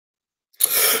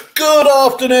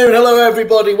afternoon. Hello,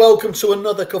 everybody. Welcome to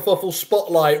another Kerfuffle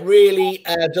Spotlight. Really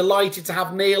delighted to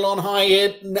have Neil on.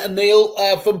 Hi, Neil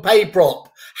from Payprop.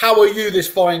 How are you this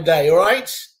fine day? All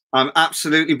right? I'm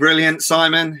absolutely brilliant,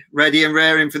 Simon. Ready and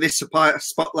raring for this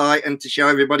spotlight and to show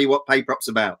everybody what Payprop's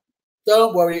about.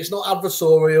 Don't worry, it's not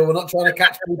adversarial. We're not trying to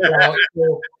catch people out.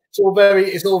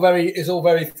 It's all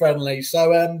very friendly.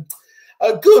 So,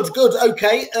 good.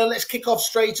 Okay, let's kick off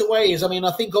straight away. I mean,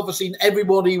 I think obviously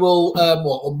everybody will,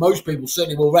 or most people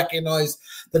certainly will recognise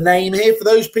the name here. For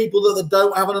those people that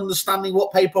don't have an understanding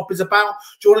what Payprop is about,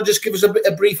 do you want to just give us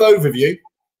a brief overview?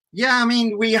 Yeah, I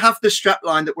mean, we have the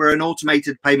strapline that we're an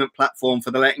automated payment platform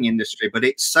for the letting industry, but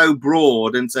it's so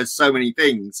broad and says so many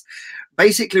things.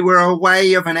 Basically, we're a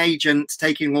way of an agent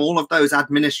taking all of those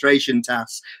administration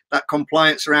tasks, that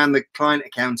compliance around the client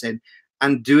accounting,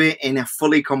 and do it in a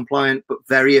fully compliant but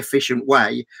very efficient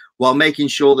way, while making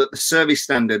sure that the service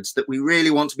standards that we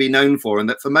really want to be known for, and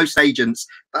that for most agents,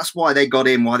 that's why they got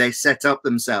in, why they set up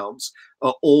themselves,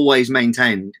 are always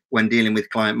maintained when dealing with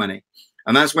client money.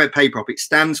 And that's where Payprop, it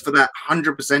stands for that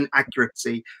 100%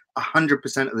 accuracy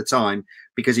 100% of the time,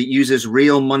 because it uses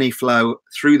real money flow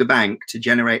through the bank to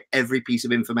generate every piece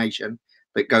of information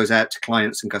that goes out to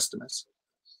clients and customers.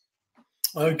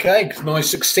 Okay, nice,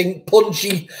 succinct,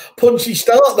 punchy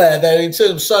start there in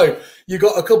terms. So you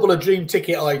got a couple of dream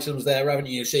ticket items there, haven't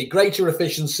you? See, greater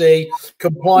efficiency,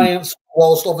 compliance,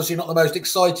 whilst obviously not the most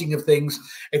exciting of things.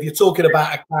 If you're talking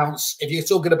about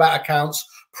accounts,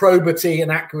 probity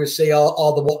and accuracy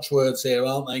are the watchwords here,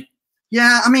 aren't they?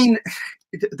 Yeah, I mean,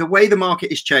 the way the market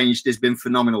has changed has been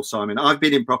phenomenal, Simon. I've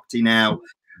been in property now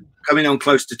coming on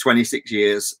close to 26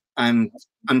 years. And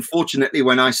unfortunately,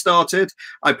 when I started,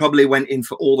 I probably went in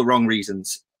for all the wrong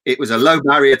reasons. It was a low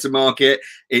barrier to market.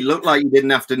 It looked like you didn't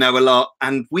have to know a lot.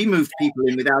 And we moved people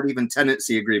in without even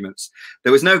tenancy agreements.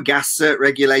 There was no gas cert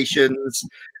regulations.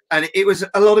 And it was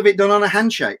a lot of it done on a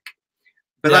handshake.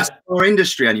 But that's not our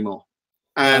industry anymore.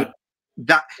 And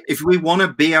that if we want to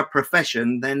be a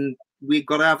profession, then we've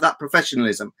got to have that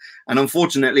professionalism. And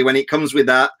unfortunately, when it comes with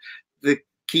that, the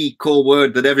key core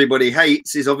word that everybody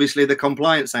hates is obviously the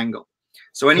compliance angle.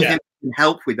 So anything can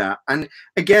help with that. And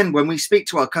again, when we speak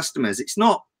to our customers, it's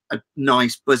not a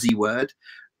nice buzzy word,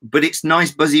 but it's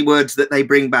nice buzzy words that they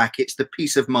bring back. It's the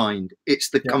peace of mind. It's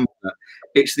the comfort.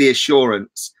 It's the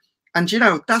assurance. And, you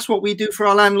know, that's what we do for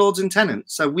our landlords and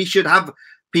tenants. So we should have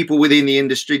people within the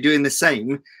industry doing the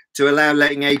same to allow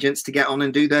letting agents to get on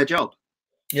and do their job.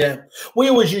 Yeah, we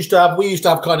used to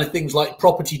have kind of things like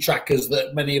property trackers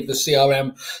that many of the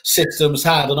CRM systems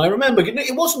had. And I remember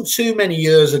it wasn't too many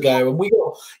years ago. And we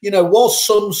got, you know, while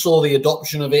some saw the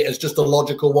adoption of it as just a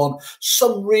logical one,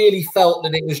 some really felt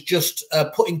that it was just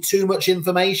putting too much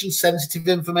information, sensitive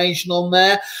information on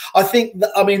there. I think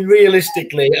that, I mean,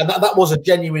 realistically, and that was a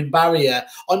genuine barrier.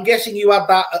 I'm guessing you had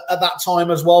that at that time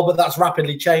as well, but that's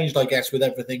rapidly changed, I guess, with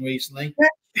everything recently. Yeah.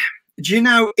 Do you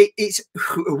know,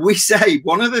 we say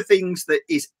one of the things that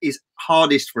is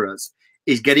hardest for us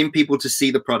is getting people to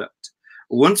see the product.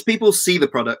 Once people see the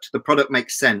product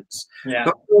makes sense. Yeah.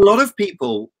 But for a lot of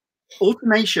people,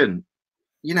 automation,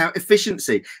 you know,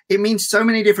 efficiency, it means so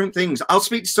many different things. I'll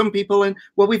speak to some people and,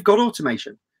 well, we've got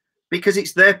automation because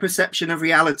it's their perception of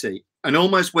reality. And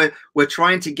almost we're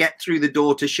trying to get through the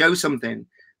door to show something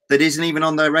that isn't even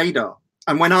on their radar.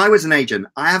 And when I was an agent,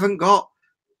 I haven't got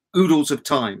oodles of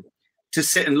time to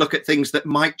sit and look at things that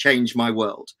might change my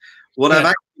world. What I've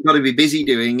actually got to be busy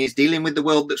doing is dealing with the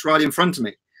world that's right in front of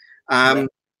me. And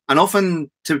often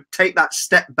to take that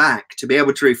step back, to be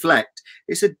able to reflect,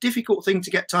 it's a difficult thing to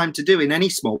get time to do in any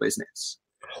small business.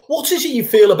 What is it you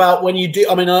feel about when you do?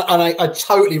 I mean, I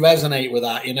totally resonate with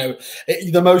that. You know,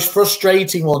 the most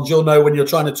frustrating ones you'll know when you're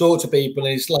trying to talk to people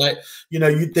is like, you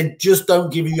know, they just don't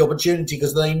give you the opportunity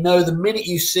because they know the minute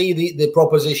you see the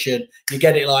proposition, you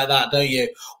get it like that, don't you?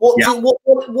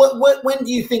 When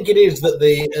do you think it is that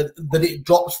that it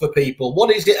drops for people?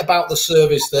 What is it about the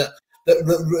service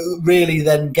that really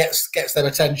then gets their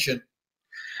attention?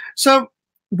 So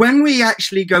when we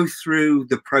actually go through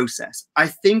the process, I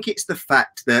think it's the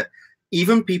fact that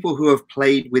even people who have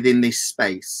played within this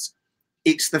space,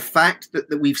 it's the fact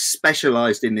that we've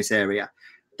specialized in this area,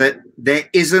 that there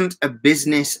isn't a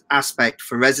business aspect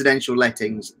for residential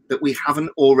lettings that we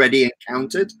haven't already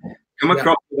encountered, come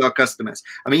across with our customers.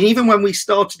 I mean, even when we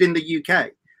started in the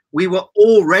UK, we were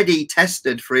already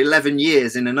tested for 11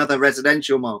 years in another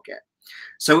residential market.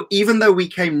 So even though we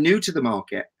came new to the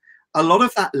market, a lot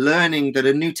of that learning that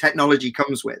a new technology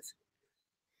comes with,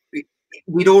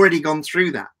 we'd already gone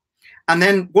through that. And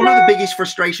then one of the biggest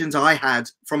frustrations I had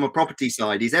from a property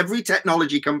side is every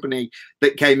technology company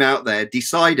that came out there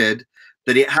decided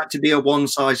that it had to be a one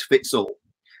size fits all.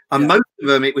 And most of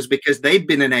them, it was because they'd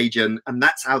been an agent and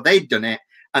that's how they'd done it.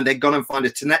 And they'd gone and find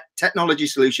a technology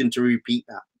solution to repeat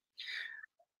that.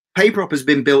 Payprop has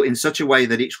been built in such a way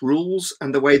that its rules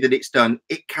and the way that it's done,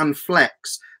 it can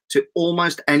flex to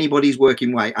almost anybody's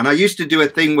working way. And I used to do a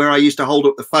thing where I used to hold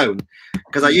up the phone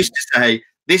because I used to say,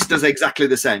 this does exactly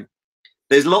the same.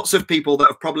 There's lots of people that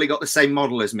have probably got the same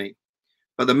model as me.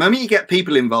 But the moment you get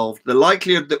people involved, the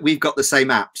likelihood that we've got the same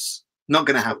apps, not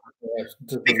going to happen.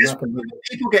 Because when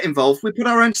people get involved, we put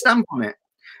our own stamp on it.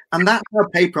 And that's how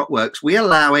Payprop works. We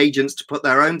allow agents to put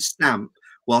their own stamp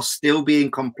while still being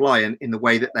compliant in the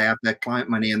way that they have their client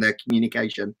money and their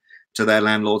communication to their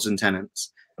landlords and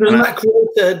tenants.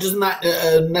 Doesn't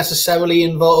that necessarily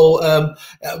involve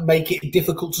make it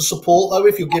difficult to support though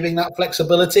if you're giving that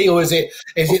flexibility, or is it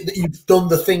that you've done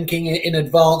the thinking in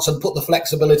advance and put the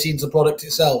flexibility into the product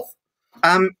itself?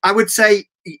 I would say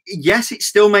yes, it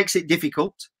still makes it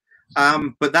difficult,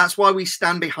 but that's why we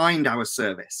stand behind our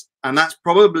service, and that's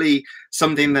probably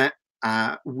something that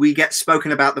we get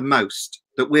spoken about the most,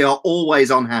 that we are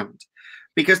always on hand.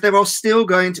 Because there are still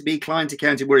going to be client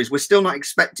accounting worries. We're still not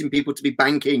expecting people to be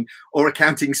banking or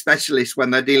accounting specialists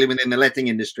when they're dealing within the letting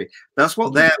industry. That's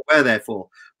what we're there for.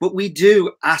 But we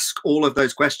do ask all of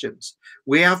those questions.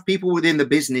 We have people within the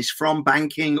business from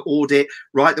banking, audit,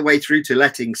 right the way through to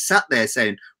letting, sat there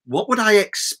saying, what would I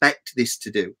expect this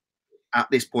to do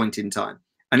at this point in time?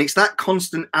 And it's that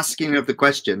constant asking of the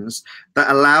questions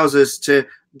that allows us to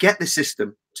get the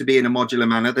system to be in a modular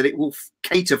manner that it will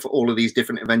cater for all of these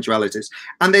different eventualities.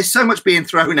 And there's so much being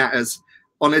thrown at us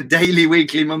on a daily,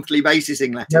 weekly, monthly basis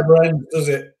in letting. Never ends, does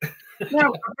it?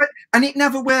 No, and it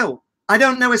never will. I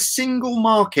don't know a single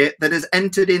market that has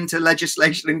entered into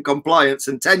legislation and compliance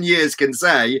and 10 years can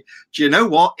say, do you know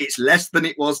what? It's less than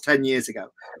it was 10 years ago.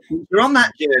 If you're on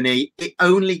that journey, it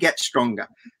only gets stronger.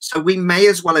 So we may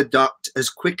as well adapt as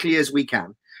quickly as we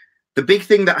can. The big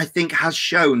thing that I think has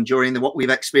shown during what we've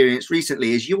experienced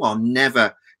recently is you are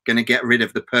never going to get rid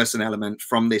of the person element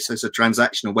from this as a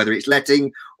transactional, whether it's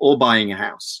letting or buying a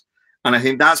house. And I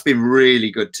think that's been really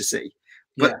good to see.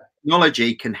 But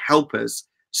technology can help us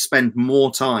spend more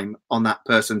time on that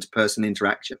person-to-person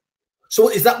interaction. So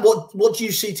is that what do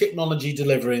you see technology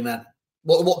delivering then?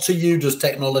 What to you does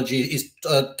technology's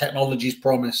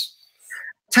promise?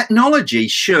 Technology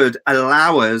should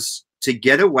allow us to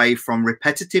get away from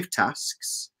repetitive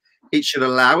tasks. It should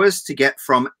allow us to get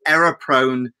from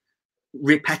error-prone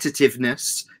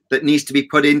repetitiveness that needs to be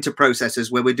put into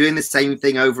processes where we're doing the same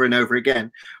thing over and over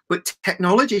again. But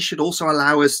technology should also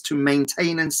allow us to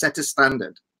maintain and set a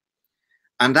standard.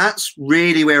 And that's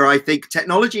really where I think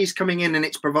technology is coming in and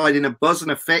it's providing a buzz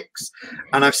and a fix.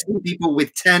 And I've seen people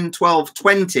with 10, 12,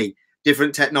 20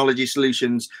 different technology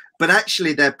solutions, but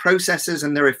actually their processes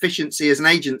and their efficiency as an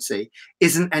agency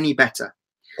isn't any better.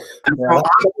 And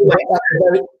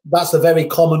that's a very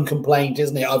common complaint,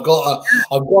 isn't it? I've got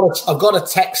a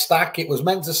tech stack. It was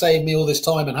meant to save me all this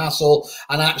time and hassle,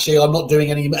 and actually I'm not doing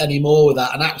any more with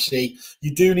that. And actually,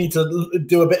 you do need to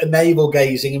do a bit of navel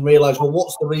gazing and realize, well,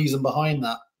 what's the reason behind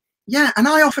that? Yeah, and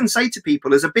I often say to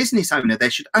people, as a business owner,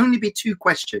 there should only be two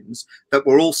questions that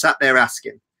we're all sat there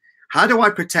asking. How do I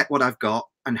protect what I've got,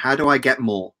 and how do I get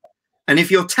more? And if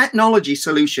your technology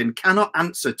solution cannot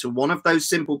answer to one of those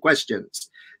simple questions,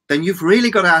 then you've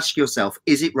really got to ask yourself,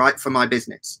 is it right for my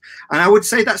business? And I would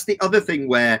say that's the other thing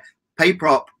where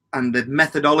Payprop and the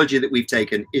methodology that we've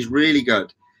taken is really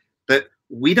good, that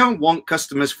we don't want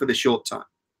customers for the short time.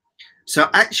 So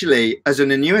actually, as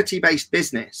an annuity-based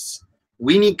business,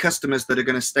 we need customers that are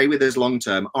going to stay with us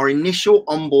long-term. Our initial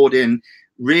onboarding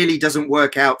really doesn't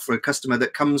work out for a customer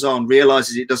that comes on,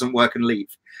 realizes it doesn't work and leave.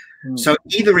 So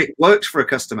either it works for a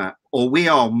customer or we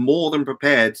are more than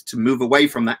prepared to move away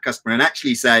from that customer and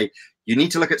actually say, you need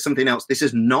to look at something else. This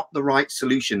is not the right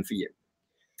solution for you.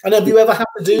 And have you ever had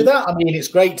to do that? I mean, it's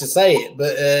great to say it,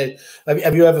 but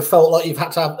have you ever felt like you've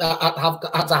had to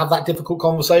have that difficult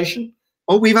conversation?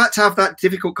 Oh, we've had to have that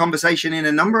difficult conversation in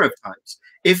a number of times.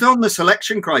 If on the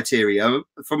selection criteria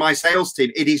for my sales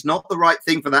team, it is not the right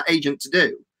thing for that agent to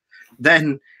do,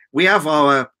 then we have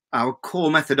our core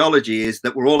methodology is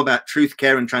that we're all about truth,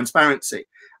 care, and transparency.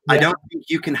 Yeah. I don't think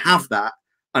you can have that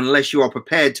unless you are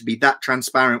prepared to be that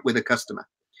transparent with a customer.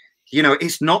 You know,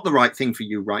 it's not the right thing for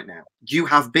you right now. You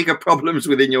have bigger problems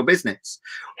within your business.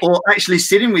 Or actually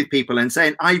sitting with people and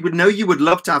saying, I would know you would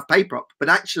love to have Payprop, but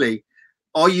actually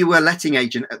are you a letting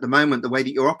agent at the moment, the way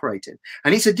that you're operating?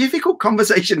 And it's a difficult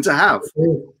conversation to have.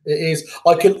 It is.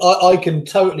 I can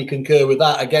totally concur with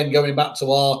that. Again, going back to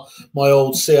my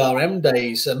old CRM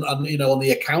days, and you know, on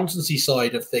the accountancy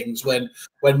side of things, when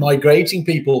migrating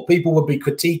people would be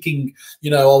critiquing, you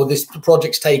know, oh, this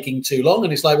project's taking too long,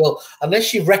 and it's like, well,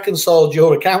 unless you've reconciled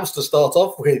your accounts to start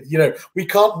off with, you know, we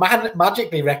can't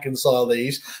magically reconcile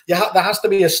these. There has to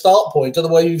be a start point,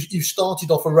 otherwise you've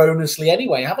started off erroneously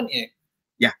anyway, haven't you?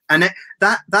 Yeah, and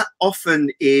that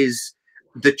often is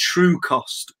the true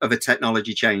cost of a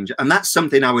technology change. And that's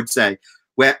something I would say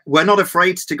where we're not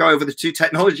afraid to go over the two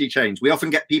technology change. We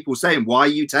often get people saying, why are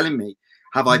you telling me?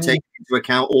 Have I taken into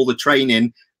account all the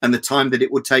training and the time that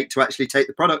it would take to actually take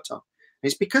the product on? And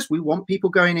it's because we want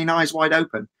people going in eyes wide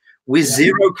open. With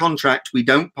zero contract, we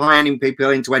don't buy any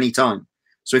people into any time.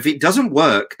 So if it doesn't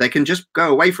work, they can just go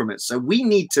away from it. So we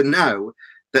need to know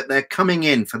that they're coming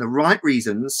in for the right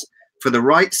reasons, for the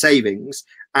right savings,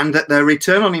 and that their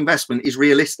return on investment is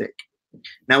realistic.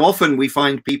 Now, often we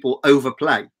find people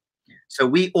overplay. So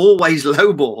we always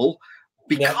lowball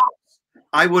because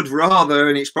I would rather,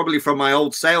 and it's probably from my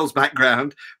old sales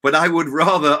background, but I would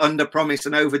rather underpromise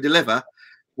and overdeliver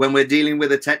when we're dealing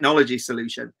with a technology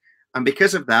solution. And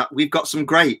because of that, we've got some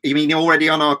great, I mean, already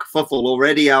on our Kerfuffle,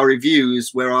 already our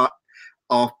reviews where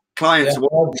our clients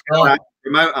want to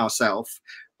promote ourselves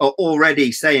are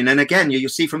already saying, and again, you'll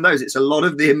see from those, it's a lot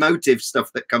of the emotive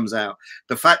stuff that comes out.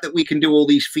 The fact that we can do all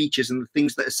these features and the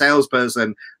things that a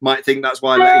salesperson might think that's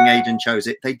why a letting agent chose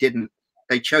it. They didn't.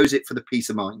 They chose it for the peace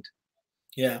of mind.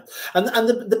 Yeah, and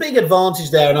the big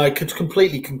advantage there, and I could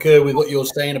completely concur with what you're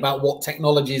saying about what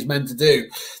technology is meant to do.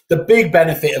 The big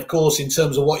benefit, of course, in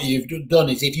terms of what you've done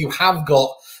is if you have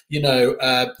got, you know,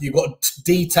 you've got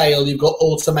detail, you've got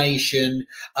automation,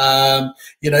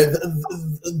 you know,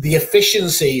 the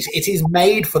efficiencies, it is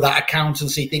made for that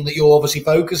accountancy thing that you're obviously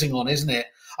focusing on, isn't it?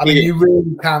 I mean, you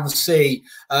really can see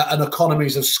an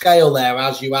economies of scale there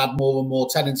as you add more and more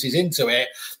tenancies into it,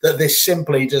 that this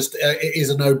simply just is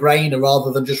a no-brainer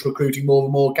rather than just recruiting more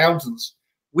and more accountants.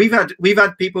 We've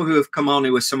had people who have come on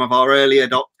who were some of our early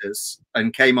adopters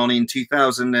and came on in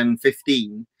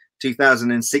 2015,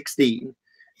 2016,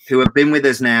 who have been with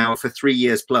us now for 3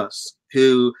 years plus,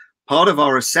 who part of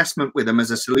our assessment with them as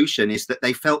a solution is that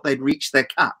they felt they'd reached their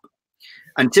cap.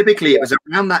 And typically it was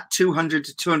around that 200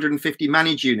 to 250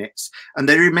 managed units, and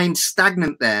they remained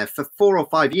stagnant there for 4 or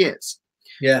 5 years.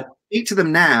 Yeah. Speak to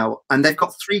them now, and they've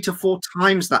got 3 to 4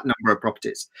 times that number of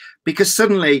properties, because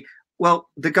suddenly, well,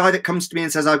 the guy that comes to me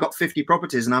and says, I've got 50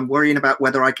 properties and I'm worrying about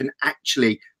whether I can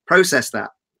actually process that.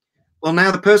 Well,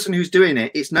 now the person who's doing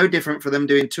it, it's no different for them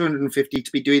doing 250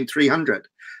 to be doing 300.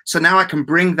 So now I can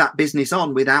bring that business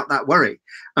on without that worry.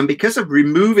 And because of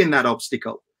removing that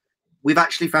obstacle, we've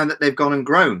actually found that they've gone and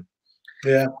grown.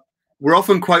 Yeah. We're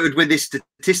often quoted with this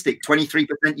statistic, 23%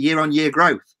 year-on-year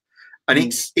growth. And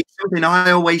it's something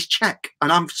I always check,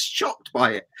 and I'm shocked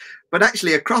by it. But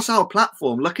actually, across our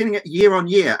platform, looking at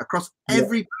year-on-year, across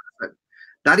every person,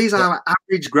 that is our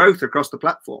average growth across the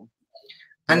platform.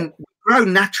 And we grow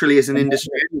naturally as an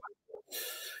industry.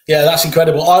 Yeah, that's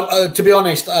incredible. To be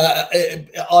honest, I'd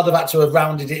have had to have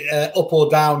rounded it up or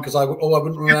down because I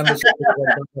wouldn't remember.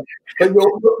 But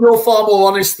you're far more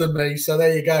honest than me, so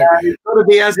there you go. It's got to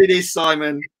be as it is,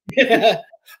 Simon. Yeah.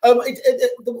 I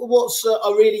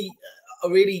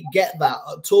really get that.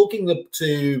 Talking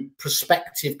to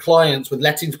prospective clients with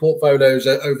lettings portfolios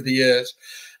over the years,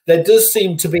 there does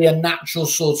seem to be a natural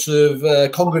sort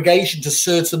of congregation to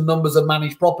certain numbers of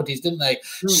managed properties, didn't they?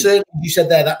 Certainly, you said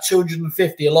there, that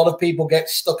 250, a lot of people get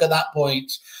stuck at that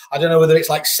point. I don't know whether it's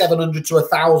like 700 to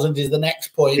 1,000 is the next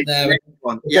point there.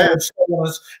 Yeah.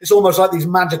 It's almost like these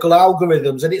magical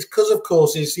algorithms. And it's because, of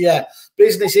course,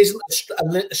 business isn't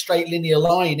a straight linear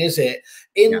line, is it?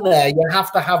 In there, you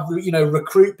have to have, you know,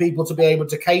 recruit people to be able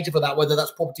to cater for that, whether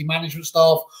that's property management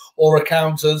staff or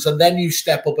accountants, and then you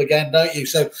step up again, don't you?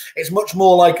 So it's much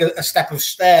more like a step of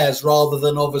stairs rather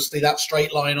than obviously that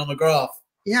straight line on the graph.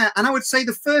 Yeah, and I would say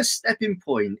the first stepping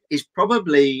point is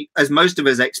probably, as most of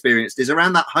us experienced, is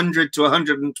around that 100 to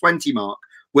 120 mark,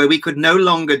 where we could no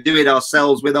longer do it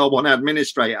ourselves with our one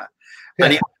administrator. Yeah.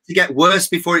 And it had to get worse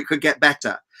before it could get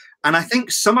better. And I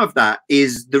think some of that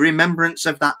is the remembrance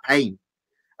of that pain.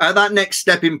 At that next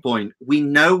stepping point, we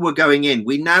know we're going in.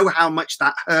 We know how much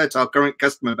that hurt our current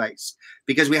customer base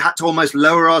because we had to almost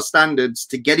lower our standards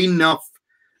to get enough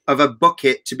of a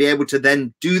bucket to be able to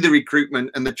then do the recruitment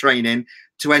and the training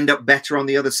to end up better on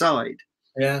the other side.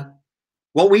 Yeah.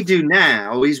 What we do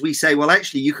now is we say, well,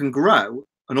 actually, you can grow,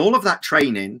 and all of that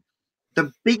training,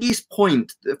 the biggest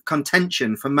point of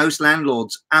contention for most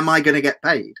landlords, am I going to get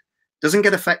paid, doesn't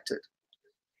get affected.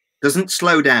 doesn't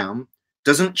slow down,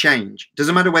 doesn't change.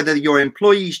 Doesn't matter whether your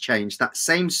employees change, that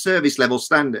same service level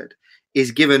standard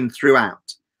is given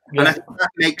throughout. Yeah. And I think that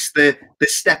makes the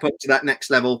step up to that next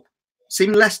level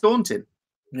seem less daunting.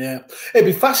 Yeah,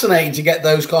 it'd be fascinating to get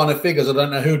those kind of figures. I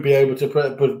don't know who'd be able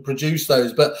to produce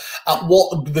those, but at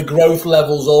what the growth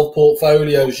levels of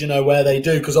portfolios, you know, where they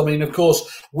do. Because, I mean, of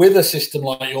course, with a system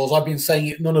like yours, I've been saying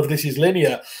it, none of this is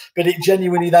linear, but it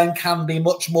genuinely then can be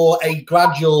much more a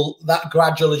gradual,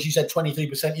 as you said,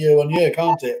 23% year on year,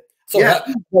 can't it? So, yeah.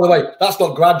 by the way, that's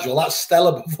not gradual, that's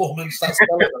stellar performance. That's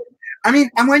stellar. I mean,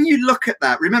 and when you look at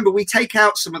that, remember, we take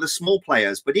out some of the small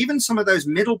players, but even some of those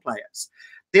middle players,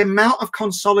 the amount of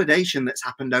consolidation that's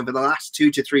happened over the last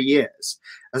 2 to 3 years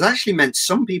has actually meant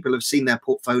some people have seen their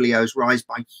portfolios rise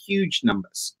by huge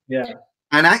numbers. Yeah.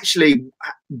 And actually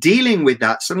dealing with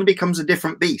that suddenly becomes a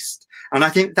different beast. And I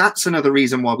think that's another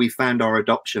reason why we found our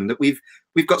adoption, that we've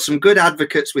got some good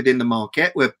advocates within the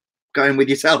market. We're going with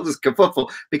yourselves as Kerfuffle,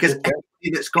 because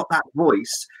everybody that's got that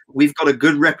voice, we've got a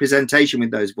good representation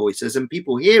with those voices, and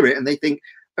people hear it and they think,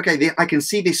 okay, I can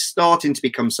see this starting to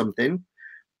become something.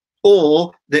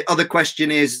 Or the other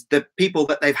question is, the people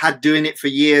that they've had doing it for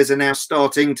years are now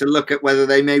starting to look at whether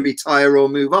they may retire or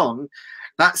move on.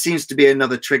 That seems to be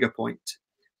another trigger point.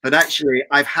 But actually,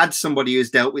 I've had somebody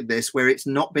who's dealt with this where it's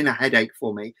not been a headache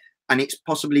for me, and it's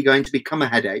possibly going to become a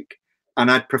headache, and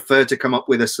I'd prefer to come up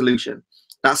with a solution.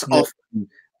 That's often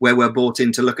where we're brought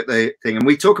in to look at the thing. And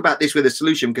we talk about this with a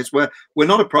solution because we're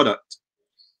not a product.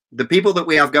 The people that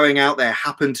we have going out there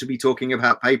happen to be talking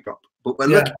about Payprop, but we're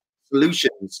looking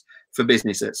solutions for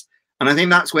businesses. And I think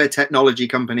that's where technology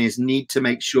companies need to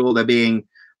make sure they're being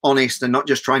honest and not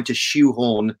just trying to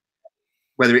shoehorn,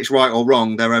 whether it's right or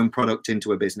wrong, their own product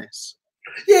into a business.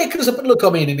 Yeah, because look, I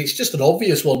mean, and it's just an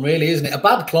obvious one, really, isn't it? A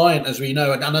bad client, as we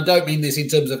know, and I don't mean this in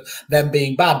terms of them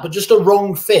being bad, but just a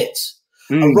wrong fit.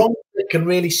 A wrong fit can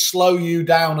really slow you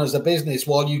down as a business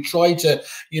while you try to,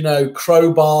 you know,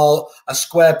 crowbar a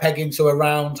square peg into a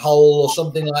round hole or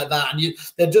something like that. And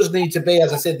there does need to be,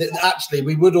 as I said, that actually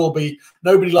we would all be,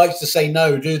 nobody likes to say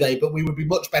no, do they? But we would be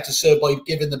much better served by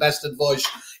giving the best advice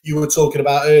you were talking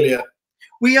about earlier.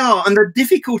 We are. And the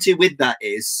difficulty with that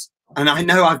is, and I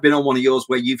know I've been on one of yours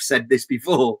where you've said this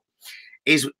before,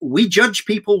 is we judge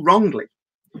people wrongly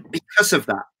because of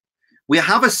that. We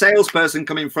have a salesperson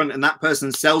come in front and that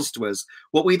person sells to us.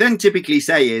 What we then typically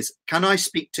say is, can I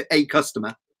speak to a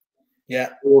customer? Yeah.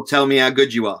 Or tell me how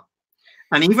good you are.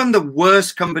 And even the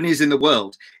worst companies in the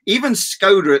world, even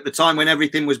Skoda at the time when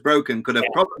everything was broken, could have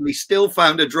probably still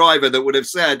found a driver that would have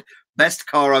said, best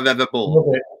car I've ever bought.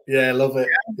 Love it. Yeah, love it.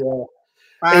 Yeah.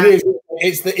 It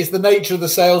is. It's the nature of the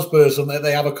salesperson that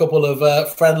they have a couple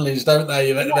of friendlies, don't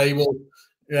they? They will.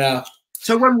 Yeah.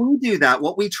 So when we do that,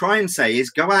 what we try and say is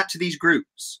go out to these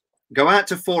groups, go out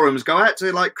to forums, go out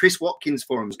to like Chris Watkins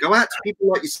forums, go out to people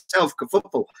like yourself,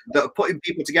 Kerfuffle, that are putting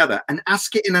people together, and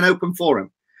ask it in an open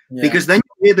forum, because then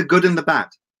you hear the good and the bad.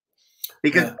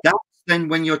 Because that's then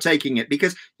when you're taking it.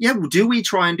 Because do we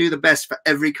try and do the best for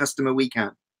every customer we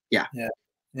can? Yeah.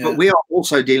 But we are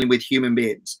also dealing with human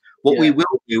beings. What we will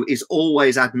do is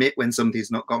always admit when something's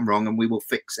not gone wrong, and we will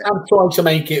fix it. I'm trying to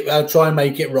make it, try and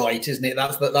make it right, isn't it?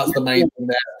 That's the main thing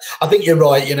there. I think you're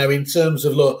right. You know, in terms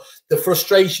of look, the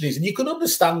frustration is, and you can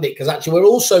understand it because actually we're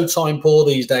all so time poor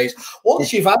these days.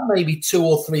 Once you've had maybe 2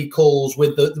 or 3 calls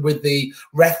with the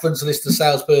reference list the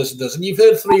salesperson does, and you've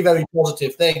heard 3 very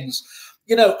positive things,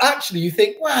 you know, actually you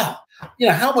think, wow, you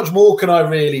know, how much more can I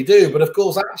really do? But of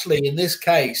course, actually in this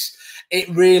case, it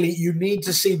really, you need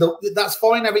to see that's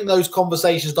fine having those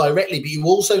conversations directly, but you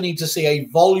also need to see a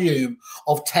volume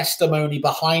of testimony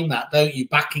behind that, don't you,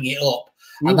 backing it up.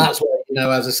 And that's where, you know,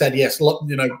 as I said, yes,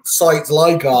 you know, sites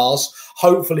like ours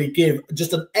hopefully give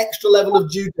just an extra level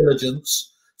of due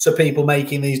diligence to people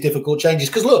making these difficult changes.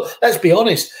 Because look, let's be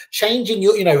honest, changing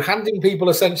your, you know, handing people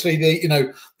essentially the, you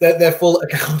know, their full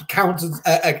accounts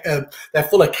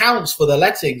for their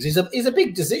lettings is a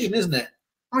big decision, isn't it?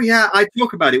 Oh yeah, I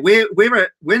talk about it.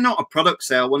 We're not a product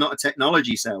sale. We're not a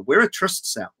technology sale. We're a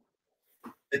trust sale.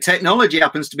 The technology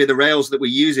happens to be the rails that we're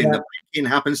using. The banking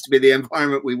happens to be the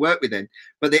environment we work within.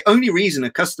 But the only reason a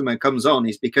customer comes on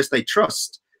is because they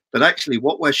trust that actually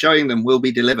what we're showing them will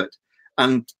be delivered.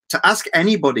 And to ask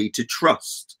anybody to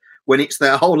trust when it's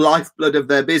their whole lifeblood of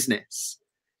their business,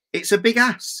 it's a big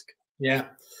ask. Yeah.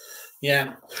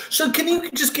 Yeah. So can you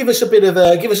just give us a bit of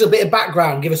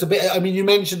background? Give us a bit. I mean, you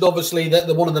mentioned obviously that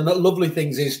one of the lovely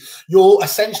things is your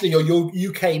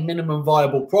UK minimum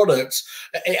viable products.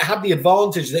 It had the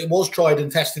advantage that it was tried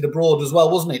and tested abroad as well,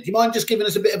 wasn't it? Do you mind just giving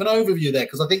us a bit of an overview there?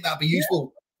 Because I think that'd be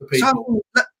useful for people.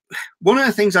 So, one of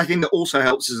the things I think that also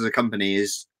helps us as a company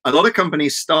is A lot of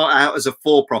companies start out as a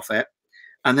for-profit,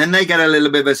 and then they get a little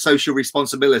bit of a social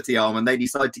responsibility arm and they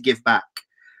decide to give back.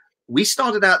 We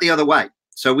started out the other way.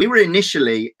 So we were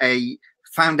initially a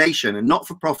foundation, a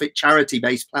not-for-profit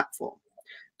charity-based platform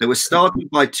that was started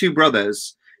by two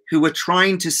brothers who were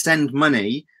trying to send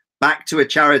money back to a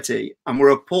charity and were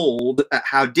appalled at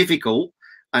how difficult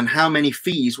and how many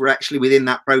fees were actually within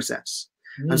that process.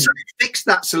 And so they fixed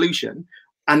that solution.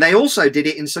 And they also did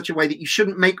it in such a way that you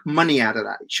shouldn't make money out of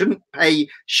that. You shouldn't pay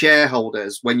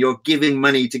shareholders when you're giving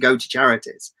money to go to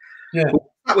charities. Yeah. When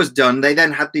that was done, they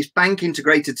then had this bank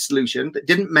integrated solution that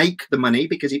didn't make the money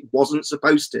because it wasn't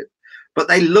supposed to. But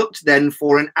they looked then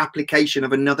for an application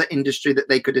of another industry that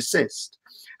they could assist.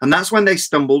 And that's when they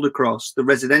stumbled across the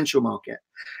residential market.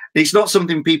 It's not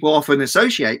something people often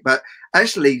associate, but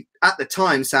actually at the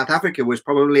time, South Africa was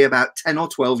probably about 10 or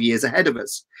 12 years ahead of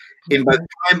us in both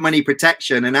client money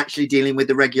protection and actually dealing with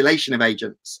the regulation of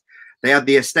agents. They had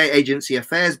the Estate Agency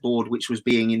Affairs Board, which was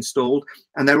being installed,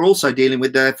 and they're also dealing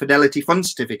with the Fidelity Fund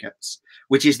Certificates,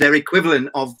 which is their equivalent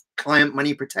of client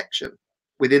money protection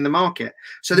within the market.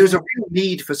 So there was a real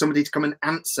need for somebody to come and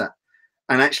answer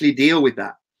and actually deal with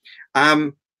that.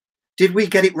 Did we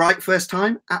get it right first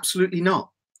time? Absolutely not.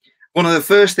 One of the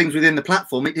first things within the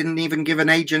platform, it didn't even give an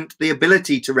agent the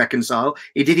ability to reconcile.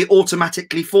 It did it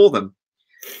automatically for them.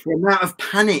 The amount of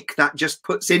panic that just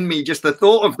puts in me, just the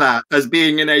thought of that as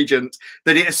being an agent,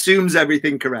 that it assumes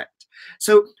everything correct.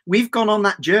 So we've gone on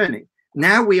that journey.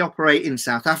 Now we operate in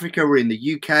South Africa, we're in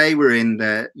the UK, we're in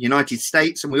the United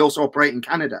States, and we also operate in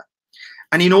Canada.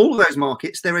 And in all of those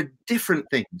markets, there are different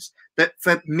things that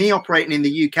for me operating in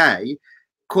the UK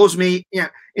caused me,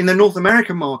 in the North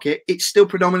American market, it's still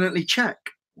predominantly check.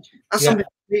 That's something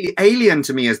really alien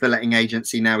to me as the letting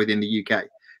agency now within the UK,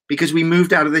 because we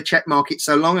moved out of the check market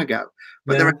so long ago.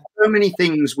 But there are so many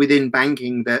things within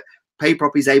banking that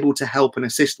Payprop is able to help and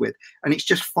assist with. And it's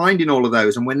just finding all of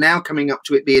those. And we're now coming up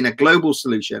to it being a global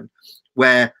solution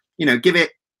where, give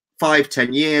it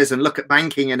 5-10 years and look at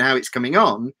banking and how it's coming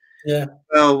on. Yeah.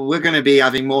 Well, we're going to be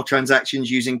having more transactions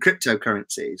using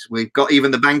cryptocurrencies. We've got even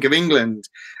the Bank of England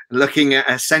looking at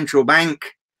a central bank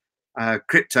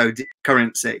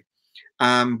cryptocurrency.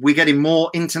 We're getting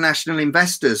more international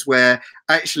investors where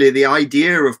actually the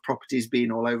idea of properties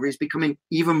being all over is becoming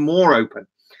even more open.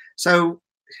 So,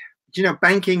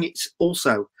 banking, it's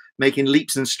also making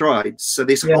leaps and strides. So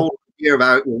this whole idea of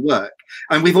how it will work.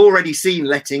 And we've already seen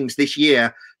lettings this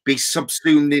year be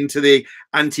subsumed into the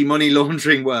anti-money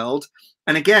laundering world.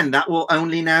 And again, that will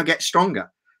only now get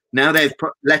stronger. Now they've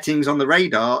put lettings on the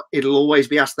radar, it'll always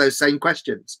be asked those same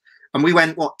questions. And we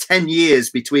went, 10 years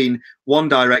between one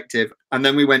directive, and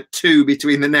then we went 2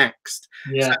 between the next.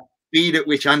 Yeah. So the speed at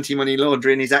which anti-money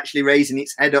laundering is actually raising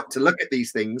its head up to look at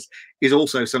these things is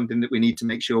also something that we need to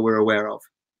make sure we're aware of.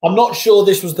 I'm not sure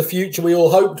this was the future we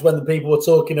all hoped when the people were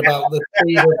talking about the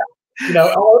speed of,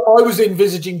 I was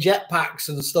envisaging jetpacks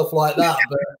and stuff like that,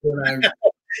 but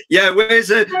yeah, where's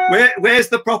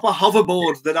the proper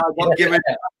hoverboard that I want given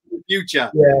in the future?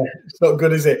 Yeah, it's not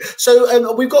good, is it?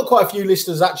 So we've got quite a few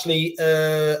listeners actually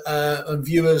and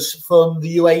viewers from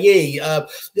the UAE.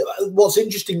 What's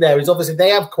interesting there is obviously they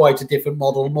have quite a different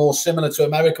model, more similar to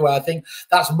America, where I think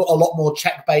that's a lot more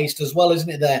check based as well, isn't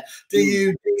it? There,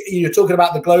 you're talking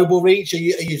about the global reach. Are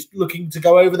you looking to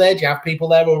go over there? Do you have people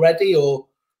there already, or?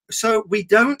 So we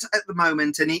don't at the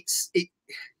moment, and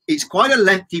it's quite a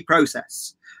lengthy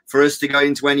process for us to go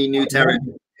into any new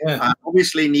territory. Yeah.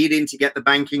 Obviously needing to get the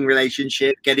banking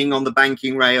relationship, getting on the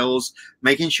banking rails,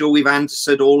 making sure we've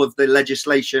answered all of the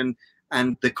legislation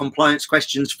and the compliance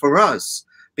questions for us,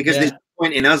 because there's no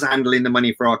point in us handling the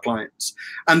money for our clients.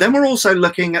 And then we're also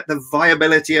looking at the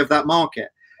viability of that market,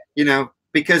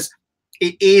 because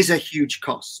it is a huge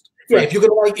cost. Yeah, if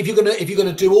you're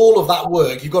gonna do all of that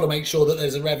work, you've got to make sure that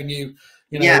there's a revenue,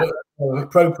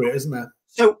 appropriate, isn't there?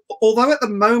 So, although at the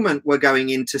moment we're going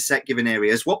into set given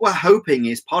areas, what we're hoping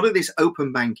is part of this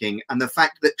open banking and the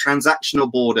fact that transactional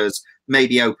borders may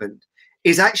be opened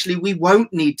is actually we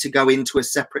won't need to go into a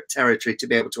separate territory to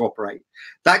be able to operate.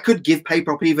 That could give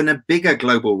Payprop even a bigger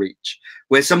global reach,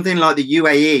 where something like the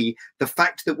UAE, the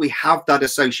fact that we have that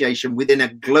association within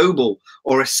a global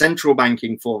or a central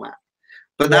banking format.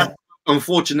 But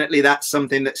unfortunately, that's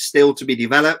something that's still to be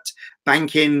developed.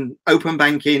 Open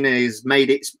banking has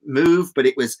made its move, but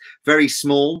it was very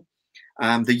small.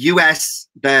 The US,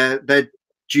 the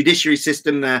judiciary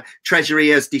system, the Treasury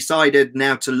has decided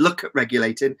now to look at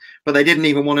regulating, but they didn't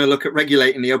even want to look at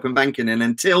regulating the open banking. And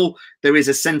until there is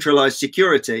a centralized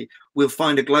security, we'll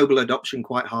find a global adoption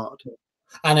quite hard.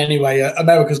 And anyway,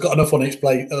 America's got enough on its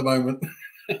plate at the moment.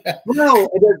 Well,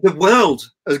 the world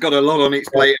has got a lot on its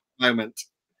plate at the moment.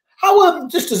 How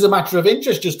just as a matter of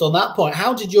interest, just on that point,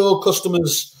 how did your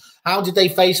customers? How did they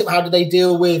face it? How did they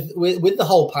deal with the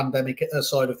whole pandemic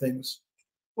side of things?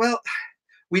 Well,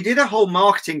 we did a whole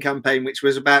marketing campaign which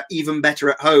was about even better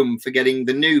at home for getting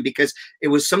the new, because it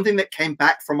was something that came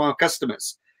back from our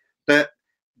customers, that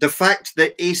the fact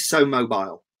that it is so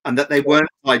mobile and that they weren't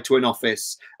tied to an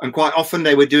office, and quite often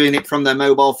they were doing it from their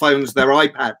mobile phones, their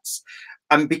iPads,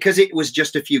 and because it was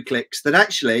just a few clicks, that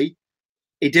actually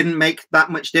it didn't make that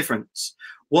much difference.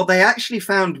 What they actually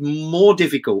found more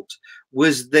difficult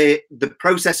was the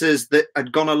processes that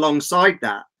had gone alongside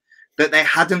that they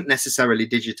hadn't necessarily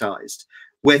digitized,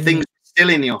 where things are still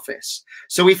in the office.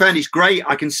 So we found it's great.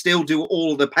 I can still do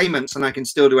all the payments and I can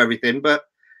still do everything, but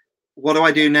what do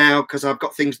I do now? Because I've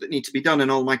got things that need to be done and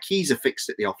all my keys are fixed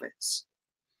at the office.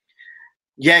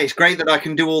 Yeah, it's great that I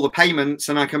can do all the payments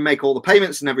and I can make all the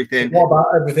payments and everything. What about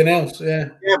everything else? Yeah.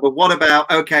 Yeah, but what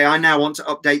about, okay, I now want to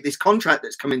update this contract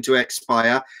that's coming to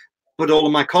expire, but all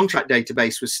of my contract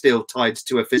database was still tied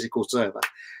to a physical server.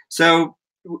 So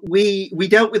we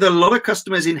dealt with a lot of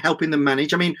customers in helping them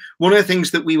manage. I mean, one of the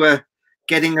things that we were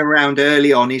getting around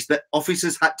early on is that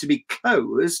offices had to be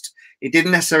closed. It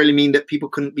didn't necessarily mean that people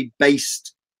couldn't be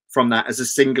based from that as a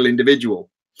single individual.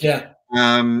 Yeah.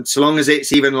 So long as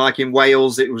it's even like in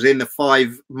Wales, it was in the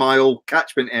 5-mile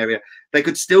catchment area, they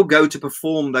could still go to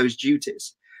perform those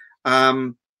duties.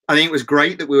 I think it was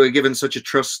great that we were given such a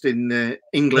trust in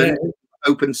England,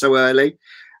 opened so early.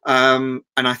 And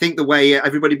I think the way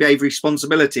everybody behaved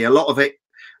responsibility, a lot of it,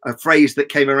 a phrase that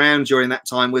came around during that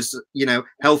time was, you know,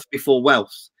 health before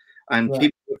wealth. And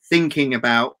people were thinking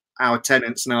about our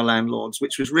tenants and our landlords,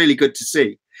 which was really good to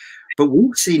see. But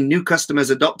we've seen new customers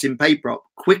adopting Payprop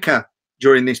quicker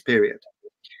during this period,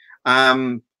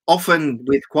 often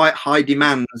with quite high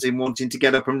demands in wanting to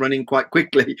get up and running quite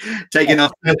quickly, taking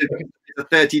us a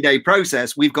 30-day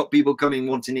process. We've got people coming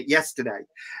wanting it yesterday.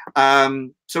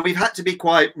 So we've had to be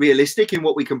quite realistic in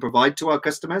what we can provide to our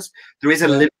customers. There is a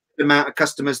limited amount of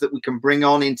customers that we can bring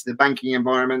on into the banking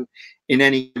environment in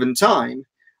any given time,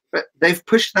 but they've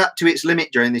pushed that to its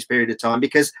limit during this period of time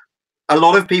because a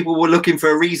lot of people were looking for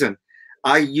a reason.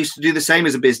 I used to do the same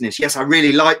as a business. Yes, I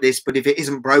really like this, but if it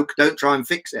isn't broke, don't try and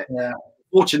fix it. Yeah.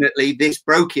 Fortunately, this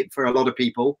broke it for a lot of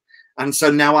people. And so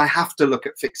now I have to look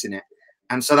at fixing it.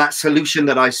 And so that solution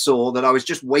that I saw, that I was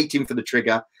just waiting for the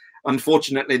trigger,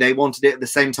 unfortunately, they wanted it at the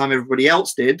same time everybody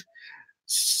else did.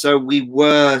 So we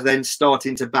were then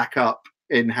starting to back up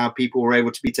in how people were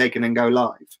able to be taken and go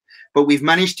live. But we've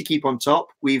managed to keep on top.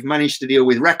 We've managed to deal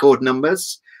with record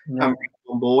numbers on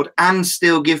board and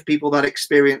still give people that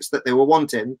experience that they were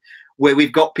wanting, where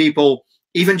we've got people,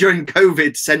 even during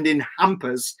COVID, sending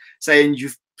hampers saying,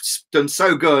 you've done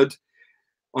so good.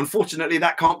 Unfortunately,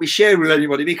 that can't be shared with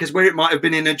anybody because where it might have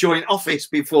been in a joint office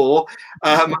before,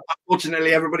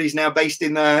 unfortunately, everybody's now based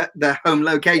in their home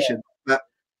location. But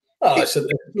it's a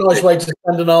nice way to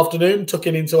spend an afternoon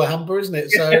tucking into a hamper, isn't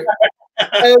it? So,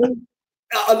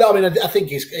 I mean, I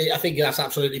think that's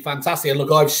absolutely fantastic. And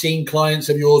look, I've seen clients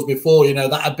of yours before. You know,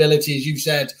 that ability, as you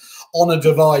said, on a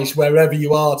device wherever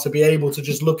you are, to be able to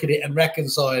just look at it and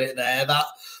reconcile it there. That,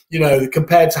 you know,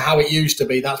 compared to how it used to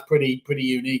be, that's pretty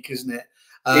unique, isn't it?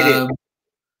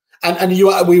 And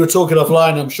we were talking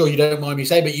offline, I'm sure you don't mind me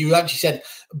saying, but you actually said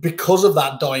because of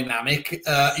that dynamic,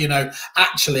 you know,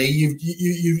 actually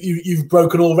you've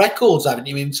broken all records, haven't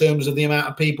you, in terms of the amount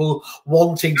of people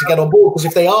wanting to get on board? Because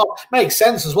if they are, makes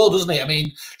sense as well, doesn't it? I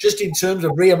mean, just in terms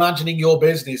of reimagining your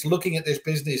business, looking at this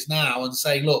business now and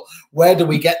saying, look, where do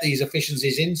we get these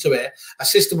efficiencies into it? A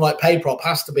system like Payprop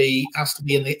has to be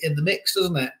in the mix,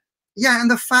 doesn't it? Yeah,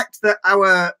 and the fact that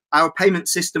our payment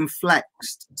system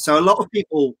flexed. So a lot of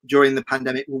people during the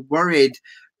pandemic were worried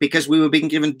because we were being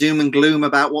given doom and gloom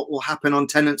about what will happen on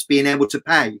tenants being able to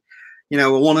pay. You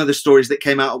know, one of the stories that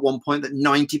came out at one point that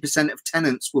 90% of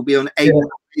tenants will be unable to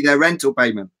pay their rental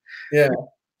payment. Yeah.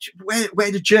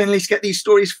 Where do journalists get these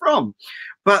stories from?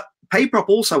 But Payprop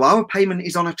also, our payment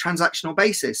is on a transactional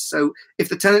basis. So if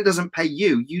the tenant doesn't pay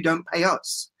you, you don't pay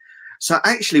us. So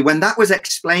actually, when that was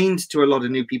explained to a lot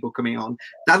of new people coming on,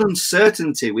 that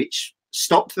uncertainty, which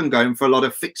stopped them going for a lot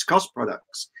of fixed cost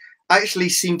products, actually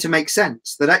seemed to make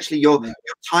sense. That actually you're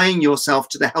tying yourself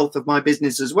to the health of my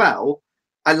business as well.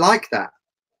 I like that.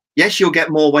 Yes, you'll get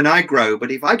more when I grow,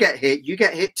 but if I get hit, you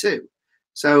get hit too.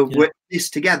 So we're in this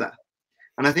together.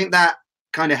 And I think that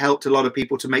kind of helped a lot of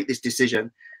people to make this decision.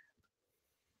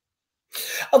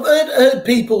 I've heard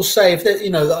people say,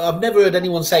 you know, I've never heard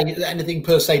anyone say anything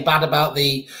per se bad about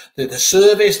the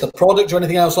service, the product, or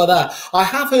anything else like that. I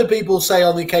have heard people say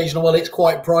on the occasion, well, it's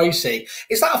quite pricey.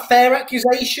 Is that a fair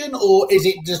accusation, or is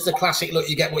it just the classic, look,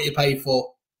 you get what you pay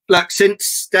for? Look, since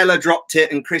Stella dropped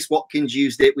it and Chris Watkins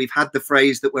used it, we've had the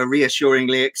phrase that we're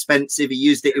reassuringly expensive. He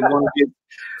used it in one of his.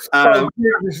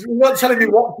 You're not telling me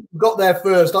what got there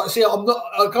first. Like, see,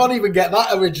 I can't even get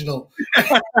that original.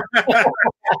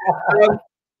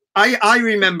 I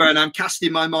remember, and I'm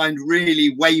casting my mind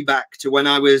really way back to when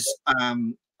I was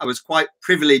quite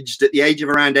privileged at the age of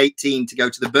around 18 to go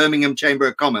to the Birmingham Chamber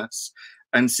of Commerce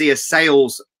and see a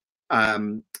sales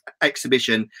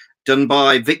exhibition done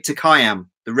by Victor Khayyam,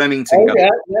 the Remington guy.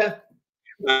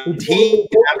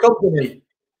 Company.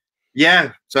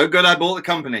 Yeah, so good I bought the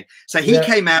company. So he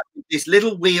came out with this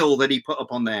little wheel that he put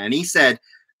up on there, and he said,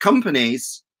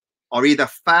 companies are either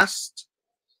fast,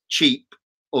 cheap,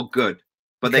 or good,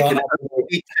 but they can only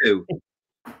be two.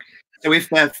 So if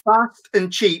they're fast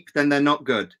and cheap, then they're not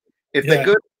good. If they're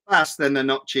good and fast, then they're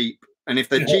not cheap. And if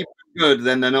they're cheap and good,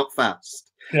 then they're not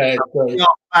fast. We're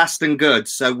not fast and good,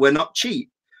 so we're not cheap,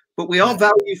 but we are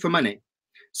value for money.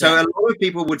 So a lot of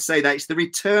people would say that it's the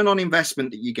return on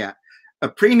investment that you get. A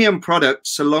premium product,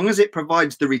 so long as it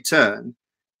provides the return,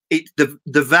 the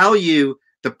value,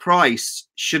 the price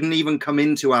shouldn't even come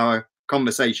into our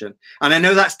conversation. And I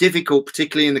know that's difficult,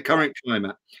 particularly in the current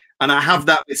climate. And I have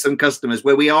that with some customers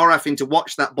where we are having to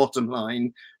watch that bottom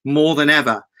line more than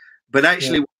ever. But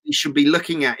actually, what we should be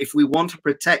looking at, if we want to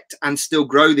protect and still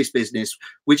grow this business,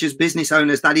 which as business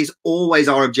owners, that is always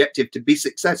our objective, to be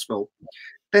successful,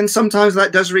 then sometimes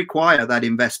that does require that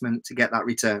investment to get that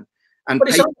return. And but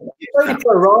it's only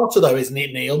pro rata, though, isn't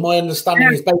it, Neil? My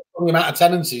understanding is based on the amount of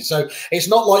tenancies. So it's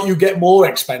not like you get more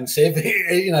expensive.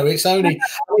 You know, it's only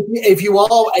if you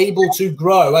are able to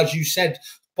grow, as you said,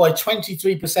 by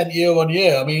 23% year on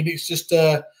year. I mean, it's just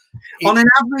on an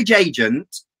average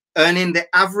agent earning the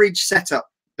average setup,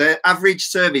 the average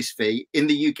service fee in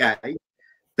the UK,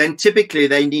 then typically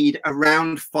they need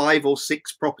around 5 or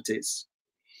 6 properties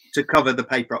to cover the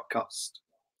Payprop cost.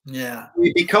 Yeah,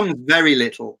 it becomes very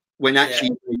little. When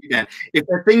actually, if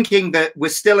they're thinking that we're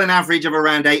still an average of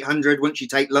around 800 once you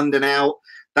take London out,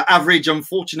 the average,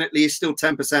 unfortunately, is still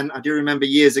 10%. I do remember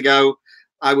years ago,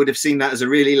 I would have seen that as a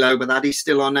really low, but that is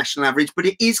still our national average. But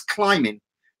it is climbing.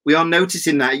 We are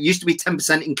noticing that. It used to be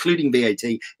 10%, including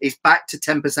VAT. It's back to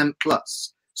 10%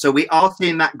 plus. So we are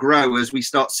seeing that grow as we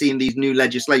start seeing these new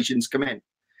legislations come in.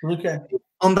 Okay.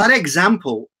 On that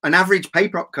example, an average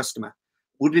Payprop customer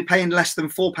would be paying less than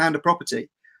 £4 a property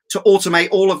to automate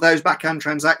all of those backhand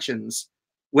transactions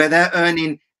where they're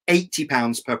earning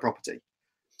 £80 per property.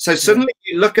 So suddenly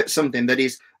you look at something that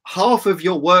is half of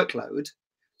your workload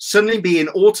suddenly being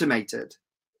automated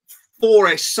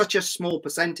for such a small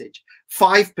percentage,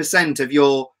 5% of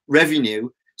your revenue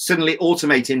suddenly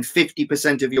automating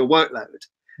 50% of your workload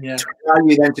to allow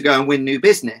you then to go and win new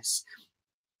business.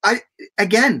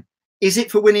 Again, is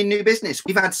it for winning new business?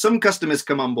 We've had some customers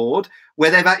come on board where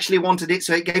they've actually wanted it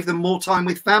so it gave them more time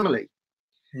with family.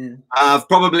 I've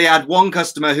probably had one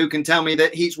customer who can tell me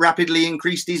that he's rapidly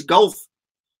increased his golf.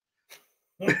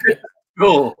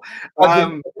 Cool.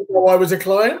 I was a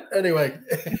client anyway.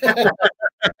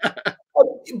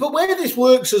 But where this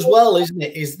works as well, isn't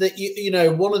it, is that you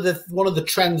know one of the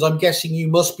trends I'm guessing you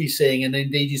must be seeing, and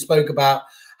indeed you spoke about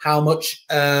how much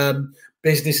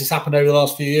business has happened over the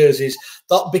last few years, is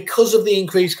that because of the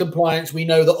increased compliance, we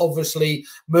know that obviously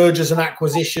mergers and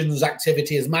acquisitions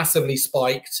activity has massively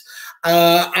spiked.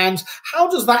 And how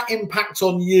does that impact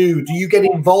on you? Do you get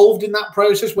involved in that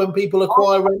process when people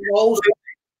acquire rent rolls?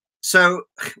 So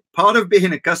part of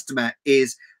being a customer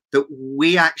is that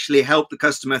we actually help the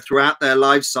customer throughout their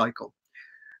life cycle.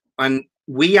 And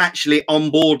we actually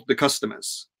onboard the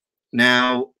customers.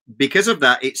 Now, because of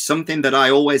that, it's something that I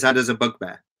always had as a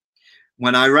bugbear.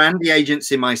 When I ran the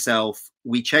agency myself,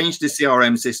 we changed the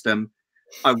CRM system.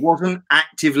 I wasn't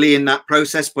actively in that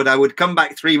process, but I would come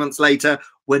back 3 months later.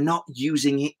 We're not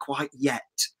using it quite yet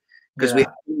because we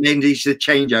made the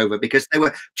changeover because they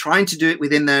were trying to do it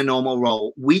within their normal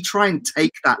role. We try and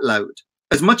take that load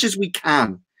as much as we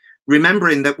can,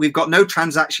 remembering that we've got no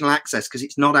transactional access because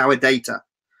it's not our data.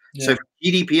 So for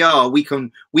GDPR, we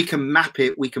can map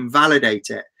it, we can validate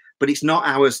it, but it's not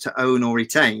ours to own or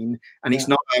retain, and it's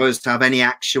not ours to have any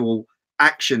actual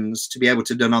actions to be able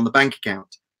to done on the bank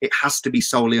account. It has to be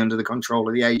solely under the control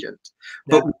of the agent.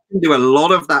 But we can do a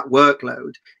lot of that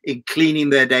workload in cleaning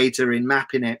their data, in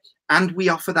mapping it, and we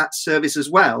offer that service as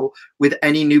well with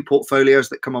any new portfolios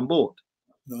that come on board.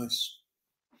 Nice.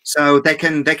 So they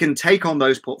can take on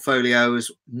those portfolios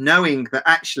knowing that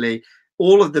actually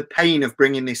all of the pain of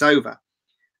bringing this over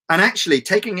and actually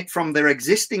taking it from their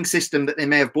existing system that they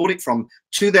may have bought it from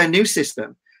to their new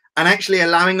system and actually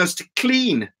allowing us to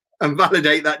clean and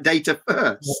validate that data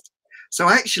first. So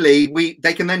actually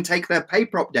they can then take their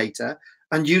Payprop data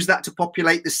and use that to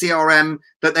populate the CRM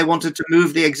that they wanted to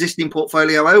move the existing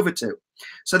portfolio over to.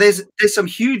 So there's some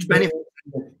huge benefits.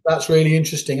 That's really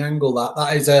interesting angle.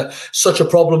 That is such a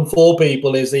problem for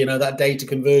people, is that data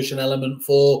conversion element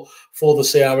for the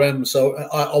CRM. So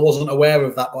I wasn't aware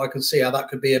of that, but I can see how that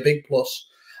could be a big plus.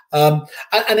 Look,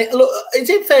 is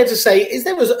it fair to say, is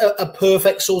there a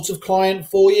perfect sort of client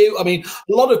for you? I mean,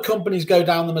 a lot of companies go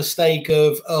down the mistake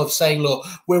of saying, look,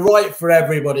 we're right for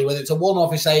everybody, whether it's a one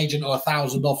office agent or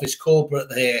 1,000 office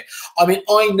corporate here. I mean,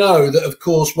 I know that, of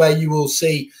course, where you will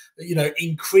see,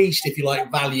 increased, if you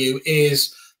like, value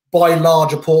is by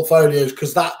larger portfolios,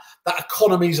 because that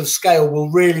economies of scale will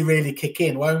really, really kick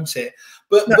in, won't it?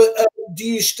 But do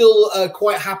you still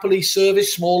quite happily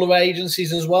service smaller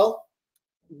agencies as well?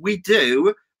 We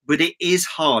do, but it is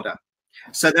harder.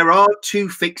 So there are two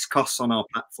fixed costs on our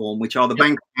platform, which are the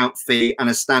bank account fee and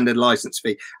a standard license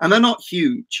fee. And they're not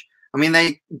huge. I mean,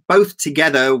 they both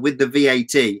together with the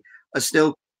VAT are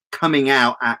still coming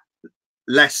out at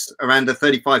less, around the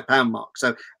 £35 mark.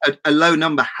 So a low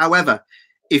number. However,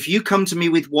 if you come to me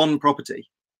with one property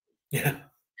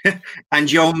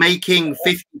and you're making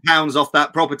 £50 off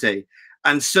that property,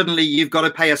 and suddenly you've got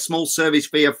to pay a small service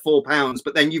fee of £4,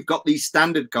 but then you've got these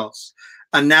standard costs.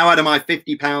 And now out of my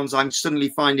 £50, I'm suddenly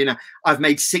finding I've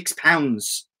made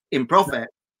 £6 in profit.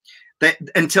 That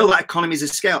until that economies of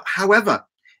scale. However,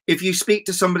 if you speak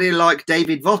to somebody like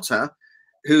David Votter,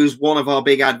 who's one of our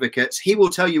big advocates, he will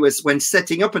tell you, as when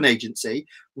setting up an agency,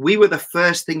 we were the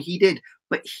first thing he did,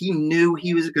 but he knew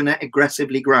he was going to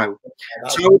aggressively grow.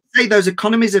 So I would say those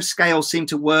economies of scale seem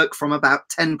to work from about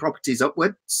 10 properties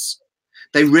upwards.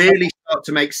 They really start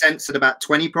to make sense at about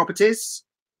 20 properties.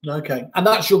 Okay. And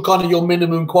that's your kind of your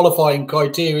minimum qualifying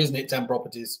criteria, isn't it? 10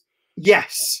 properties.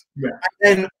 Yes.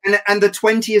 Yeah. And the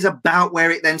 20 is about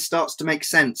where it then starts to make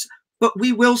sense. But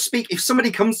we will speak. If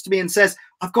somebody comes to me and says,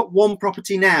 I've got one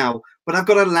property now, but I've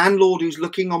got a landlord who's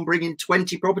looking on bringing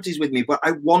 20 properties with me, but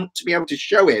I want to be able to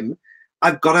show him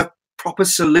I've got a proper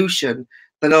solution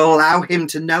that'll allow him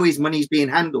to know his money's being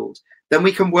handled, then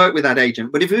we can work with that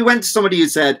agent. But if we went to somebody who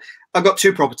said, I've got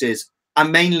 2 properties,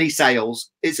 I'm mainly sales,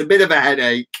 it's a bit of a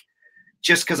headache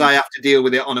just because I have to deal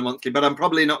with it on a monthly, but I'm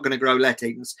probably not going to grow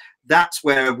lettings, that's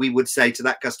where we would say to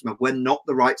that customer, we're not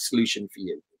the right solution for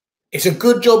you. It's a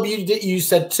good job you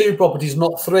said 2 properties,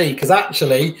 not 3, because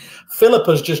actually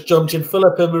Philippa's just jumped in.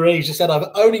 Philippa Marie just said, I've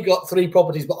only got 3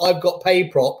 properties, but I've got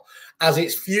Payprop as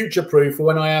it's future-proof for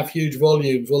when I have huge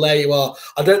volumes. Well, there you are.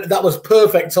 That was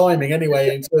perfect timing anyway.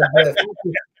 In terms of,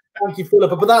 thank you,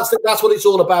 Philippa. But that's what it's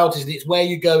all about, isn't it? It's where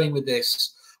you're going with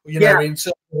this. In terms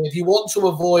of, if you want to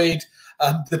avoid.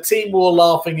 The team were all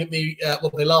laughing at me.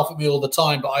 Well, they laugh at me all the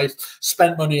time, but I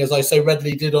spent money, as I so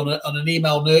readily did, on an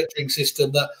email nurturing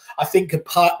system that I think could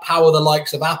power the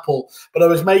likes of Apple. But I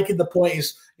was making the point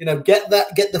is, get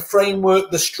the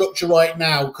framework, the structure right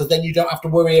now, because then you don't have to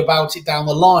worry about it down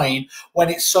the line when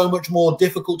it's so much more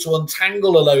difficult to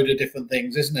untangle a load of different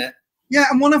things, isn't it? Yeah,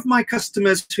 and one of my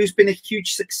customers who's been a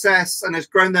huge success and has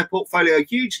grown their portfolio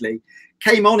hugely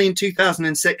came on in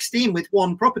 2016 with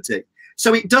 1 property.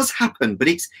 So it does happen, but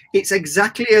it's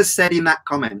exactly as said in that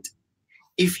comment.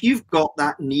 If you've got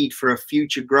that need for a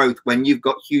future growth when you've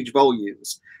got huge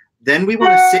volumes, then we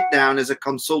want to sit down as a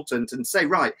consultant and say,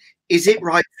 right, is it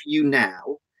right for you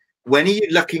now? When are you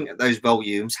looking at those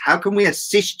volumes? How can we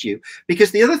assist you?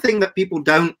 Because the other thing that people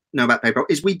don't know about Payprop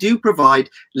is we do provide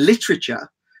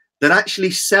literature that actually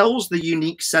sells the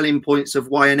unique selling points of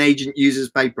why an agent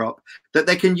uses Payprop that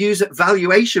they can use at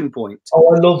valuation point.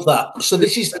 Oh, I love that. So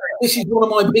this is one of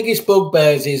my biggest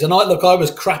bugbears is, and I was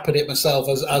crap at it myself,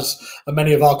 as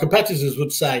many of our competitors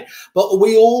would say, but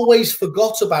we always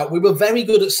forgot about, we were very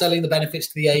good at selling the benefits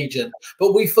to the agent,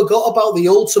 but we forgot about the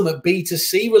ultimate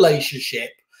B2C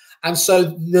relationship. And so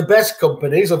the best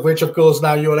companies, of which, of course,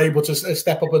 now you're able to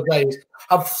step up a days,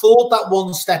 have thought that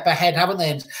one step ahead, haven't they?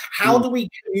 And how do we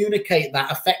communicate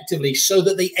that effectively so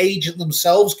that the agent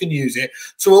themselves can use it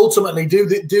to ultimately do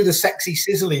the sexy,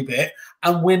 sizzly bit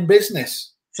and win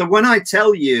business? So when I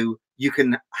tell you you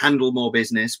can handle more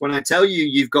business, when I tell you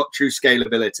you've got true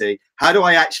scalability, how do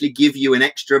I actually give you an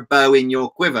extra bow in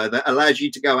your quiver that allows you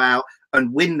to go out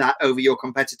and win that over your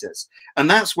competitors? And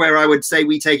that's where I would say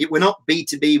we take it. We're not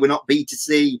B2B, we're not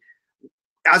B2C,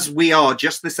 as we are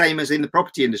just the same as in the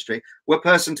property industry. We're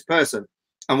person to person.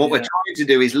 And what we're trying to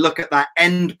do is look at that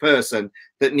end person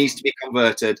that needs to be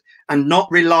converted and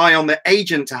not rely on the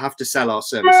agent to have to sell our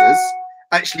services,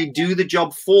 actually do the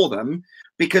job for them,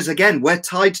 because again, we're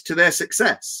tied to their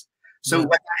success. So when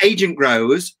the agent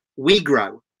grows, we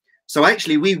grow. So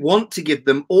actually, we want to give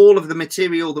them all of the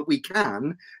material that we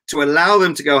can to allow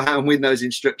them to go out and win those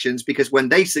instructions, because when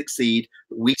they succeed,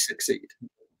 we succeed.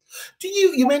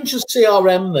 You mentioned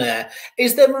CRM there.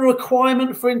 Is there a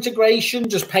requirement for integration?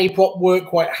 Does Payprop work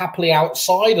quite happily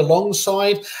outside,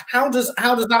 alongside? How does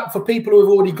that, for people who have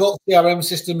already got CRM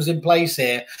systems in place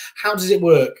here, how does it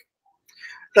work?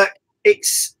 That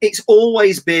it's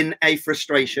always been a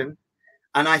frustration,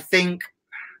 and I think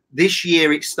this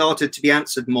year it started to be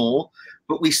answered more.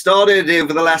 But we started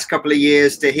over the last couple of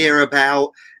years to hear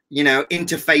about, you know,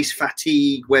 interface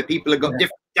fatigue, where people have got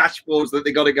different dashboards that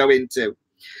they got to go into.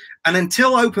 And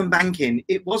until open banking,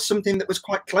 it was something that was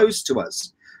quite close to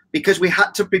us, because we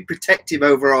had to be protective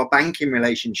over our banking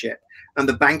relationship and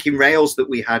the banking rails that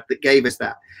we had that gave us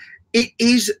that. It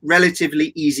is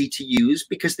relatively easy to use,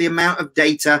 because the amount of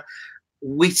data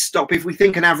if we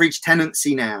think an average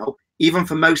tenancy now, even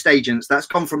for most agents, that's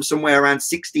gone from somewhere around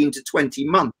 16 to 20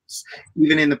 months,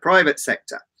 even in the private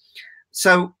sector.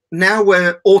 So now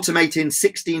we're automating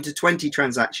 16 to 20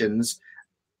 transactions,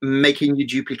 making you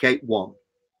duplicate one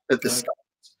at the start.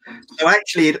 So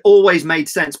actually it always made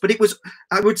sense, but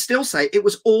I would still say it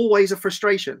was always a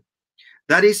frustration.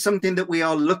 That is something that we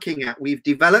are looking at. We've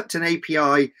developed an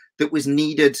API that was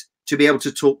needed to be able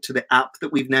to talk to the app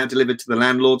that we've now delivered to the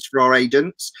landlords for our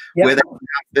agents, where they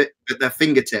have it at their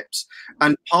fingertips.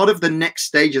 And part of the next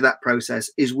stage of that process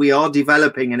is we are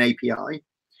developing an API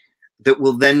that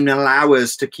will then allow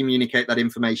us to communicate that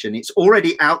information. It's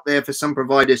already out there for some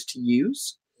providers to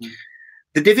use.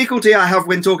 The difficulty I have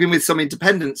when talking with some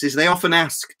independents is they often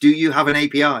ask, do you have an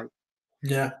API?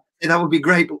 Yeah. And that would be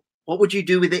great, but what would you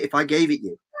do with it if I gave it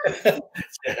you?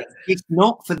 It's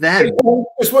not for them.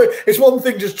 It's one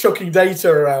thing just chucking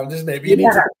data around, isn't it? But you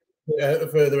need to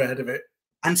be further ahead of it.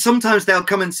 And sometimes they'll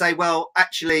come and say, well,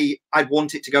 actually, I'd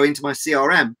want it to go into my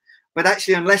CRM. But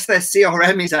actually, unless their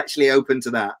CRM is actually open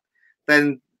to that,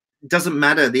 then it doesn't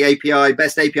matter. The API,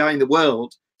 best API in the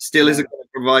world, still isn't going to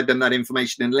provide them that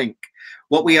information and link.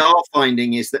 What we are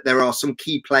finding is that there are some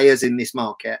key players in this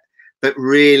market that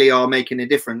really are making a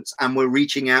difference, and we're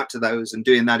reaching out to those and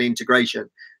doing that integration.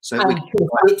 So to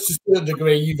a certain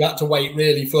degree, you've had to wait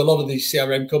really for a lot of these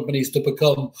CRM companies to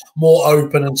become more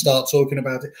open and start talking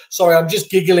about it. Sorry, I'm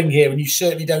just giggling here, and you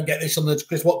certainly don't get this on the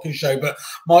Chris Watkins show, but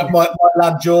my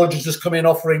lad George has just come in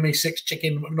offering me 6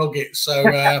 chicken nuggets. So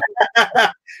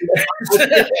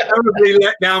terribly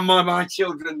let down my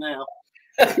children now.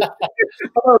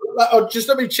 Just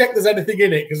let me check there's anything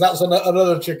in it, because that's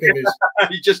another chicken.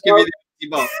 You just give me the empty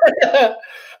box.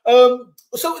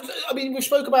 So, I mean, we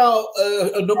spoke about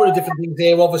a number of different things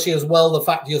here, obviously, as well, the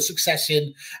fact of your success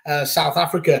in South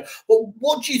Africa. But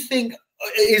what do you think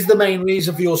is the main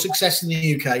reason for your success in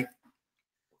the UK?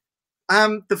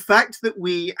 The fact that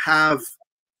we have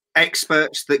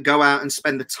experts that go out and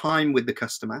spend the time with the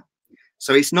customer.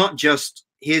 So it's not just,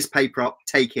 here's Payprop,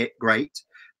 take it, great.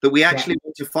 That we actually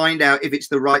want to find out if it's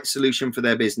the right solution for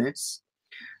their business.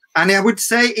 And I would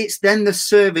say it's then the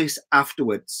service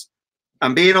afterwards.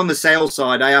 And being on the sales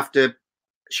side, I have to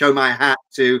show my hat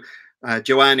to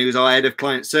Joanne, who's our head of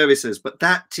client services. But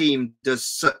that team does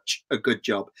such a good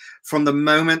job. From the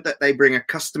moment that they bring a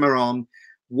customer on,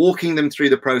 walking them through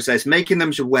the process, making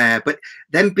them aware, but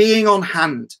then being on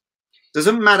hand.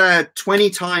 Doesn't matter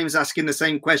 20 times asking the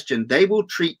same question. They will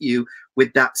treat you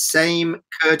with that same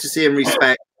courtesy and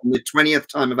respect on the 20th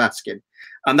time of asking.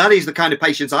 And that is the kind of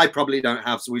patience I probably don't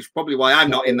have, so which is probably why I'm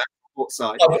not in that support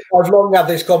side. I've long had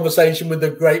this conversation with the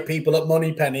great people at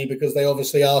Moneypenny, because they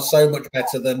obviously are so much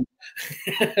better than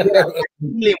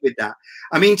dealing with that.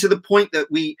 I mean, to the point that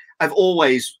I've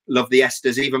always loved the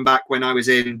Esters, even back when I was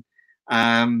in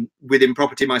within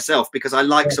property myself, because I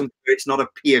like something where it's not a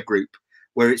peer group,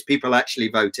 where it's people actually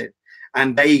voting.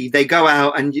 And they go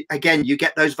out, and again, you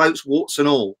get those votes, warts and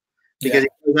all, because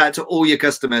it goes out to all your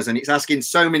customers, and it's asking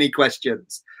so many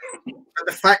questions. But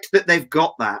the fact that they've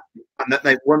got that and that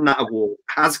they've won that award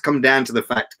has come down to the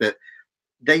fact that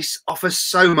they offer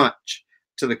so much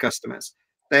to the customers.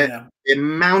 The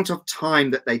amount of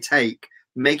time that they take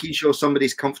making sure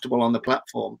somebody's comfortable on the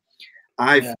platform.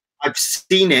 I've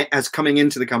seen it as coming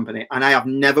into the company, and I have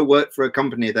never worked for a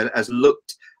company that has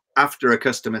looked after a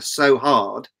customer so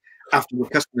hard after the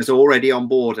customer's already on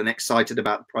board and excited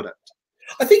about the product.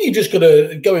 I think you just got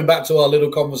to, going back to our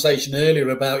little conversation earlier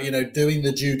about, doing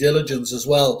the due diligence as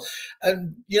well.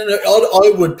 And,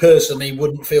 I would personally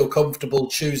wouldn't feel comfortable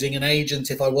choosing an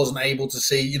agent if I wasn't able to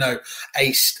see,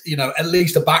 at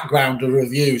least a background of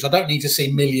reviews. I don't need to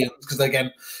see millions because,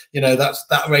 again,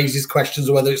 that raises questions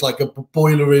of whether it's like a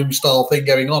boiler room style thing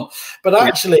going on. But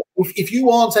actually, if you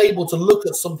aren't able to look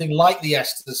at something like the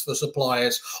Esters for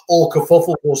suppliers or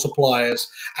Kerfuffle for suppliers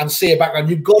and see a background,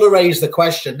 you've got to raise the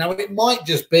question. Now, it might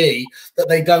just be that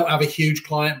they don't have a huge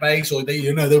client base or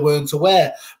they weren't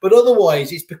aware. But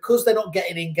otherwise, it's because they're not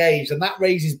getting engaged. And that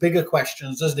raises bigger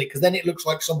questions, doesn't it? Because then it looks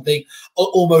like something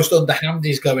almost underhand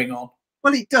is going on.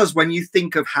 Well, it does when you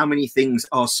think of how many things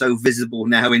are so visible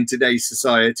now in today's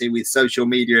society with social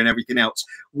media and everything else.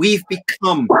 We've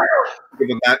become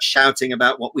about shouting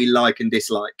about what we like and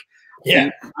dislike.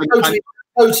 Yeah,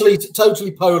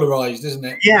 totally polarized, isn't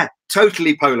it? Yeah,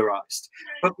 totally polarized.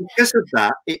 But because of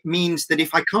that, it means that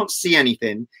if I can't see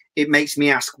anything, it makes me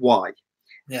ask why.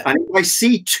 Yeah. And if I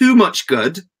see too much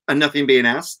good and nothing being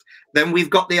asked, then we've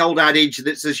got the old adage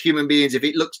that says human beings, if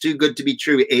it looks too good to be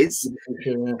true, it is.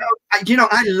 Yeah.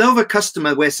 I love a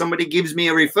customer where somebody gives me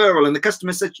a referral and the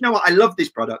customer says, you know what, I love this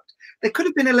product. They could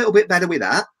have been a little bit better with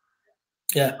that.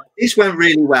 Yeah. This went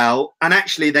really well. And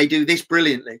actually they do this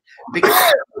brilliantly. Because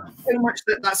so much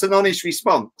that's an honest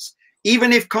response.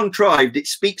 Even if contrived, it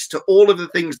speaks to all of the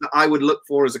things that I would look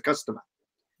for as a customer.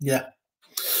 Yeah.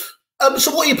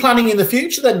 So what are you planning in the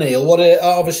future then, Neil?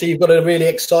 Obviously you've got a really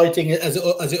exciting, as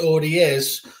it already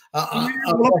is.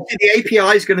 The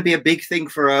API is going to be a big thing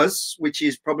for us, which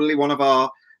is probably one of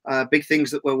our big things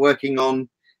that we're working on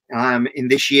in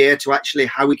this year to actually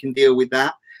how we can deal with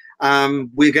that.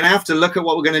 We're going to have to look at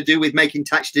what we're going to do with making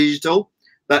tax digital.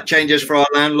 That changes for our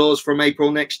landlords from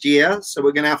April next year. So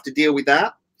we're going to have to deal with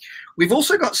that. We've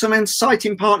also got some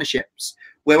exciting partnerships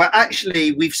where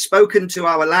we've spoken to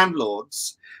our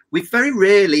landlords. We've very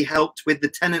rarely helped with the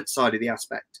tenant side of the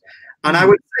aspect. And I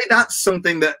would say that's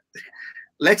something that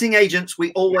letting agents,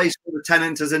 we always saw the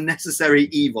tenant as a necessary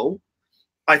evil.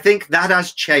 I think that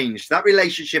has changed. That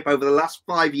relationship over the last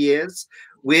 5 years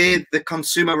with the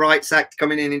Consumer Rights Act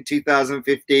coming in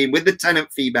 2015, with the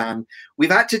tenant fee ban, we've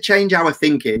had to change our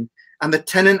thinking, and the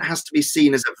tenant has to be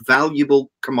seen as a valuable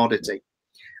commodity.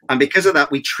 And because of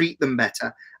that, we treat them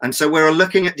better. And so we're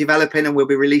looking at developing, and we'll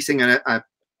be releasing a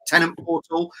tenant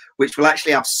portal, which will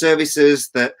actually have services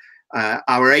that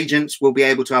our agents will be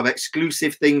able to have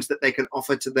exclusive things that they can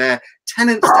offer to their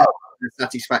tenants,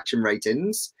 satisfaction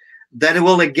ratings that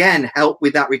will again help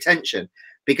with that retention.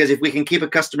 Because if we can keep a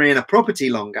customer in a property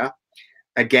longer,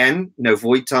 again, no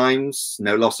void times,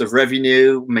 no loss of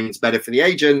revenue, means better for the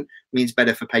agent, means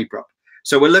better for Payprop.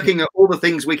 So we're looking at all the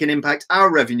things we can impact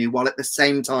our revenue while at the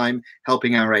same time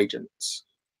helping our agents.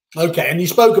 Okay, and you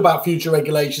spoke about future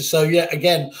regulations. So yeah,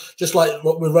 again, just like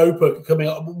what with ROPA coming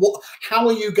up, how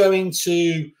are you going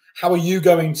to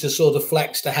sort of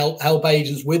flex to help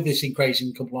agents with this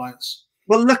increasing compliance?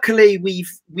 Well, luckily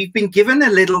we've been given a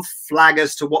little flag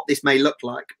as to what this may look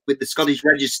like with the Scottish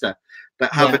Register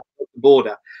that have at the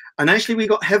border. And actually we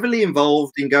got heavily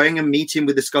involved in going and meeting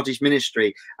with the Scottish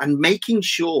Ministry and making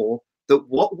sure that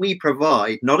what we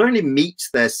provide not only meets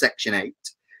their Section 8,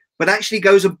 but actually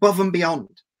goes above and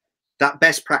beyond that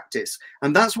best practice.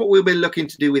 And that's what we'll be looking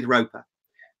to do with ROPA.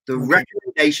 The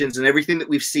recommendations and everything that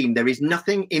we've seen, there is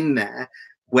nothing in there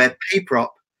where Payprop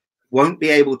won't be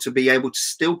able to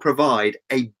still provide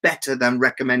a better than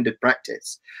recommended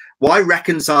practice. Why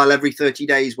reconcile every 30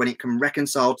 days when it can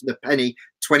reconcile to the penny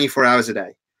 24 hours a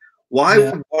day? Why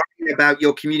worry about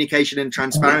your communication and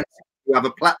transparency? You have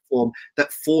a platform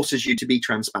that forces you to be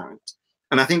transparent.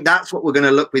 And I think that's what we're going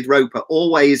to look with ROPA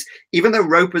always. Even though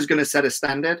ROPA is going to set a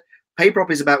standard,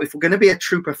 Payprop is about, if we're going to be a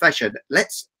true profession,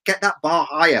 let's get that bar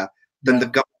higher than the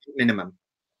government minimum.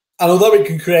 And although it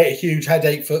can create a huge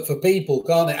headache for people,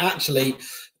 can't it? Actually,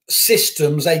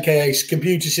 systems, aka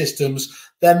computer systems,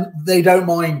 then they don't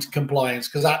mind compliance,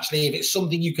 because actually if it's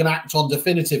something you can act on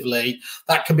definitively,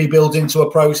 that can be built into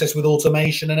a process with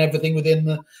automation and everything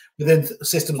within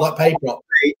systems like Payprop.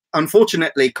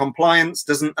 Unfortunately, compliance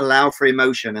doesn't allow for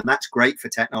emotion, and that's great for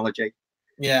technology.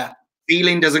 Yeah.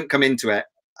 Feeling doesn't come into it.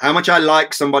 How much I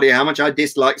like somebody, how much I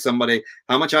dislike somebody,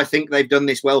 how much I think they've done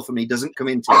this well for me doesn't come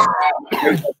into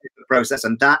it. The process,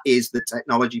 and that is the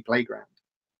technology playground.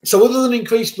 So other than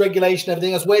increased regulation and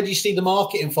everything else, where do you see the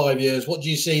market in 5 years? What do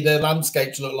you see the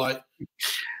landscape to look like?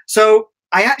 So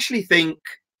I actually think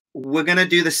we're going to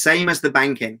do the same as the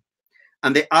banking.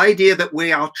 And the idea that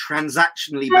we are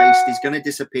transactionally based is going to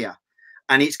disappear.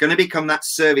 And it's going to become that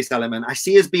service element. I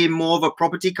see us being more of a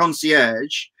property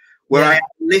concierge, where I have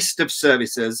a list of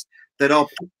services that are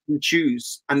and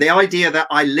choose. And the idea that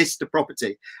I list a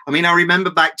property. I mean, I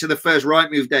remember back to the first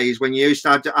Rightmove days when you used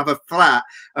to have a flat,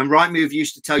 and Rightmove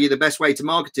used to tell you the best way to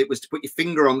market it was to put your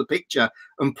finger on the picture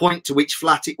and point to which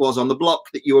flat it was on the block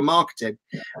that you were marketing.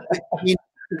 I mean,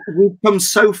 we've come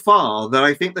so far that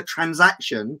I think the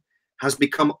transaction has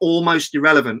become almost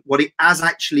irrelevant. What it has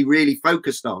actually really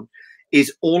focused on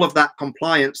is all of that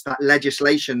compliance, that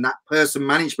legislation, that person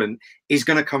management is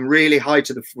going to come really high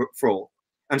to the fore.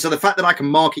 And so the fact that I can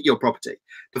market your property,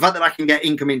 the fact that I can get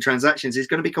incoming transactions is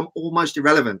going to become almost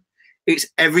irrelevant. It's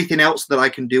everything else that I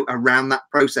can do around that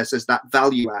process as that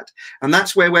value add. And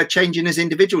that's where we're changing as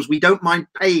individuals. We don't mind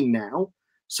paying now,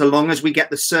 so long as we get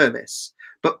the service.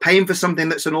 But paying for something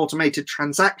that's an automated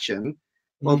transaction,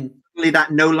 well,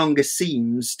 that no longer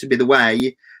seems to be the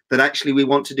way that actually we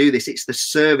want to do this. It's the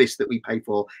service that we pay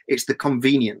for. It's the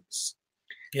convenience.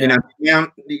 Yeah. You know,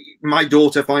 my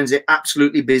daughter finds it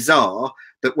absolutely bizarre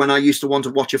that when I used to want to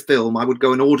watch a film, I would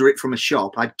go and order it from a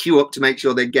shop. I'd queue up to make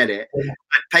sure they'd get it. Yeah.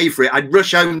 I'd pay for it. I'd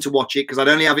rush home to watch it because I'd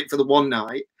only have it for the one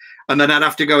night, and then I'd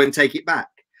have to go and take it back.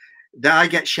 Then I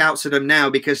get shouts at them now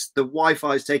because the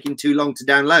Wi-Fi is taking too long to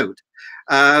download.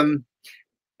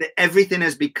 Everything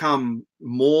has become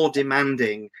more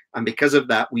demanding, and because of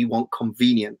that, we want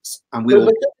convenience, and we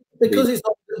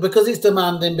because it's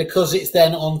demanding, because it's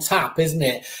then on tap, isn't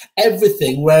it?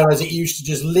 Everything, whereas it used to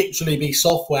just literally be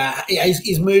software,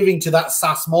 is moving to that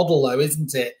SaaS model, though,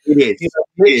 isn't it? It is. You know,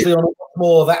 literally on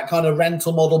more of that kind of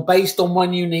rental model based on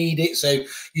when you need it, so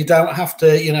you don't have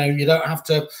to, you know, you don't have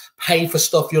to pay for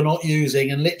stuff you're not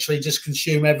using, and literally just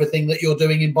consume everything that you're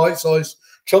doing in bite-sized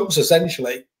chunks,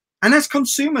 essentially. And as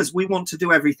consumers, we want to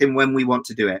do everything when we want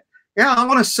to do it. Yeah, I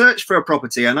want to search for a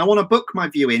property and I want to book my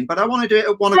viewing, but I want to do it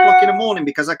at 1 o'clock in the morning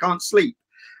because I can't sleep.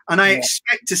 And I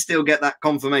expect to still get that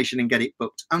confirmation and get it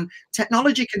booked. And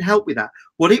technology can help with that.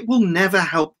 What it will never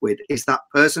help with is that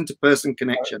person-to-person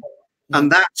connection.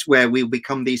 And that's where we'll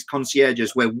become these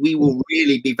concierges, where we will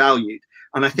really be valued.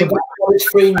 And I think that's what it's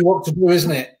freeing you up to do,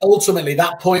 isn't it? Ultimately,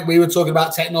 that point we were talking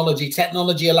about technology.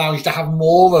 Technology allows you to have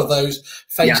more of those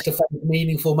face-to-face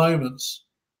meaningful moments.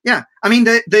 Yeah, I mean,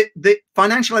 the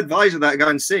financial advisor that I go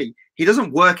and see, he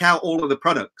doesn't work out all of the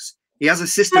products. He has a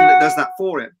system that does that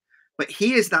for him. But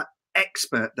he is that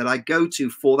expert that I go to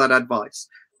for that advice.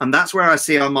 And that's where I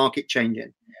see our market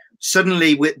changing.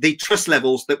 Suddenly, with the trust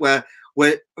levels that we're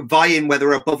vying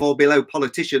whether above or below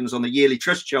politicians on the yearly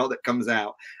trust chart that comes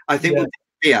out, I think we'll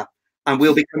disappear and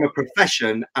we'll become a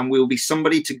profession, and we'll be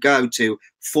somebody to go to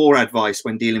for advice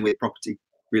when dealing with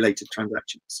property-related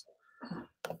transactions.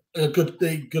 A good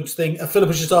thing. Philip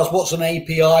has just asked, what's an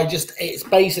API? It's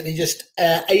basically just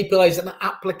API is an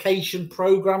application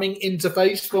programming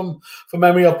interface. From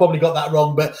memory, I've probably got that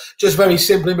wrong, but just very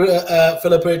simply,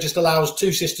 Philip, it just allows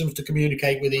two systems to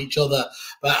communicate with each other.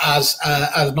 But as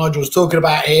Nigel was talking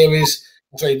about here,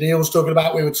 Neil was talking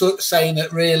about, we were saying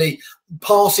that really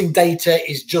parsing data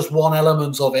is just one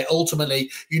element of it.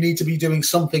 Ultimately, you need to be doing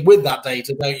something with that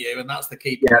data, don't you? And that's the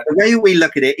key point. Yeah, the way we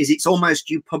look at it is it's almost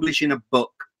you publishing a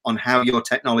book on how your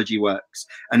technology works,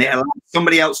 and it allows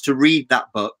somebody else to read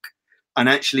that book and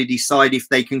actually decide if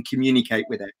they can communicate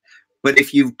with it. But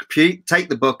if you take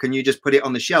the book and you just put it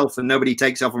on the shelf and nobody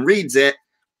takes off and reads it,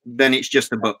 then it's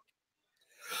just a book.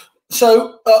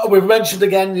 So we've mentioned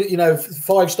again, you know,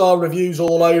 5-star reviews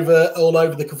all over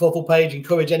the Kerfuffle page.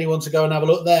 Encourage anyone to go and have a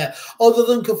look there. Other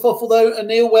than Kerfuffle, though,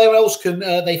 Neil, where else can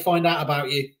they find out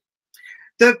about you?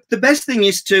 The best thing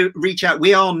is to reach out.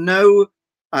 We are no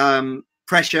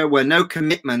pressure. We're no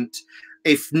commitment.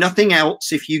 If nothing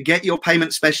else, if you get your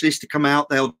payment specialist to come out,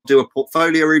 they'll do a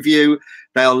portfolio review.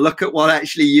 They'll look at what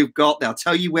actually you've got. They'll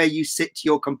tell you where you sit to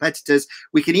your competitors.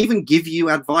 We can even give you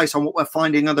advice on what we're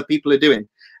finding other people are doing.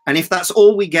 And if that's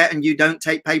all we get and you don't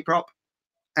take Payprop,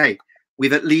 hey,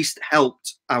 we've at least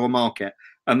helped our market.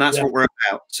 And that's what we're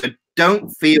about. So don't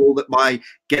feel that by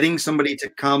getting somebody to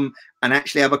come and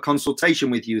actually have a consultation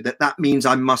with you, that means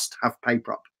I must have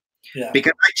Payprop. Yeah.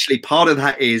 Because actually part of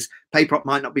that is Payprop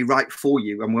might not be right for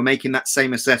you, and we're making that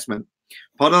same assessment.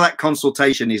 Part of that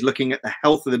consultation is looking at the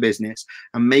health of the business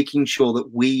and making sure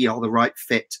that we are the right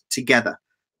fit together.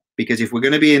 Because if we're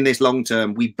going to be in this long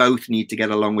term, we both need to get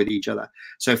along with each other.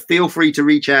 So feel free to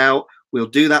reach out. We'll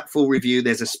do that full review.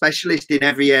 There's a specialist in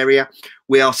every area.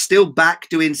 We are still back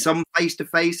doing some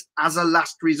face-to-face as a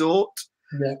last resort.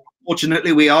 Yeah.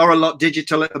 Fortunately, we are a lot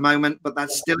digital at the moment, but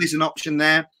that still is an option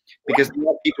there, because there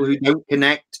are people who don't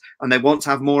connect and they want to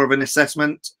have more of an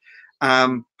assessment.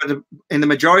 But in the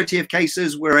majority of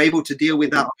cases, we're able to deal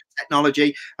with that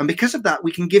technology. And because of that,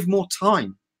 we can give more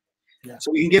time. Yeah.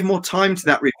 So we can give more time to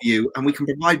that review, and we can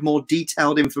provide more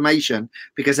detailed information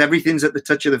because everything's at the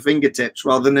touch of the fingertips,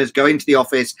 rather than us going to the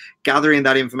office, gathering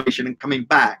that information and coming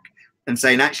back and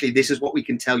saying, actually, this is what we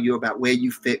can tell you about where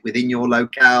you fit within your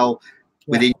locale,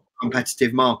 within your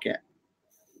competitive market.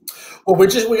 Well, we're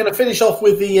going to finish off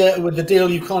with the deal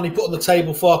you kindly put on the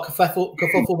table for our Kerfuffle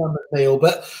member deal.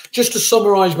 But just to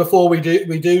summarise before we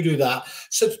do that,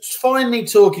 so finally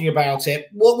talking about it,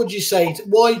 what would you say?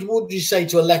 What would you say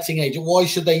to a letting agent? Why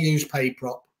should they use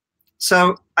Payprop?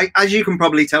 So, as you can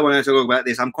probably tell when I talk about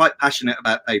this, I'm quite passionate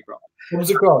about Payprop. Comes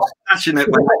across. Passionate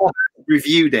when I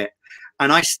reviewed it,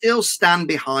 and I still stand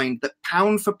behind that.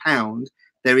 Pound for pound,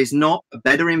 there is not a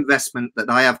better investment that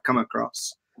I have come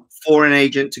across for an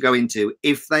agent to go into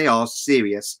if they are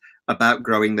serious about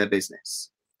growing their business.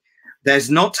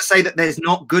 There's not to say that there's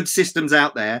not good systems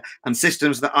out there and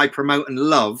systems that I promote and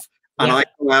love, and I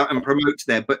go out and promote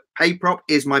there, but Payprop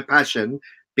is my passion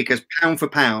because pound for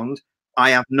pound,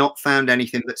 I have not found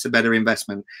anything that's a better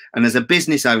investment. And as a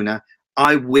business owner,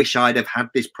 I wish I'd have had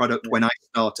this product when I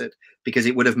started, because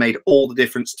it would have made all the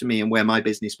difference to me and where my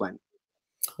business went.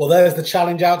 Well, there's the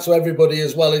challenge out to everybody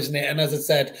as well, isn't it? And as I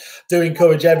said, do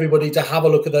encourage everybody to have a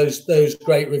look at those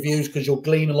great reviews, because you'll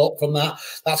glean a lot from that.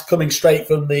 That's coming straight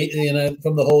from the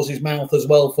from the horse's mouth as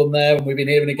well from there. And we've been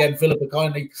hearing again Philippa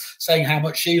kindly saying how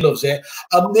much she loves it.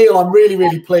 Neil, I'm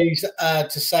really pleased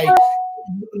to say.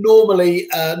 Normally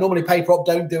Payprop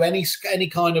don't do any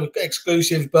kind of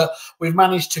exclusives, but we've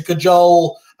managed to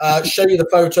cajole, show you the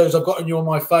photos I've got you on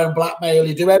my phone, blackmail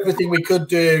you, do everything we could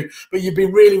do. But you've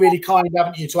been really kind,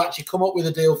 haven't you, to actually come up with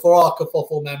a deal for our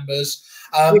Kerfuffle members.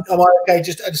 Am I okay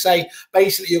just to say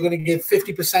basically you're going to give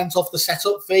 50% off the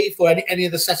setup fee for any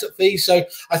of the setup fees? So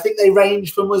I think they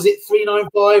range from, was it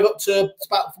 £395 up to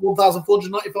about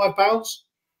 £1,495?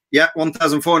 Yeah,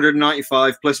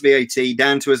 1,495 plus VAT,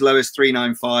 down to as low as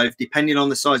 395, depending on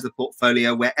the size of the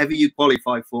portfolio. Wherever you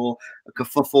qualify for, a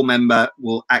Kerfuffle member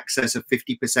will access a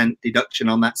 50% deduction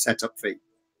on that setup fee.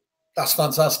 That's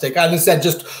fantastic. And as I said,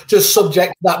 just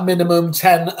subject to that minimum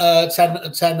 10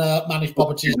 managed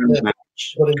properties to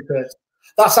put into it.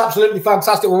 That's absolutely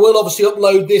fantastic. Well, we'll obviously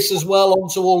upload this as well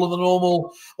onto all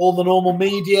the normal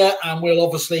media, and we'll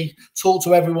obviously talk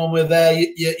to everyone with there.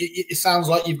 It sounds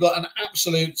like you've got an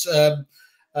absolute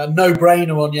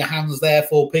no-brainer on your hands there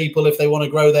for people if they want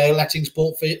to grow their lettings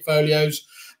portfolios.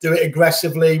 Do it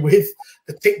aggressively with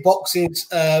the tick boxes,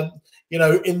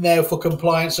 in there for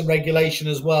compliance and regulation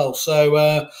as well.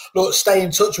 So, look, stay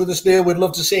in touch with us, Neil. We'd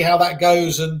love to see how that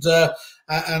goes and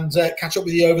catch up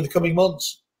with you over the coming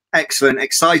months. Excellent.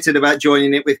 Excited about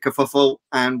joining it with Kerfuffle,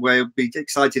 and we'll be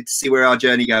excited to see where our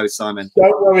journey goes, Simon.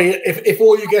 Don't worry. If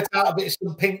all you get out of it is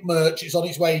some pink merch, it's on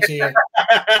its way to you.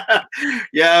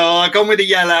 Yeah, well, I've gone with the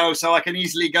yellow, so I can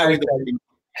easily go with the pink.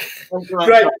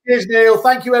 Great. Cheers, Neil.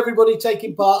 Thank you, everybody,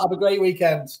 taking part. Have a great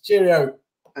weekend. Cheerio.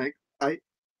 Bye.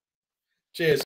 Cheers.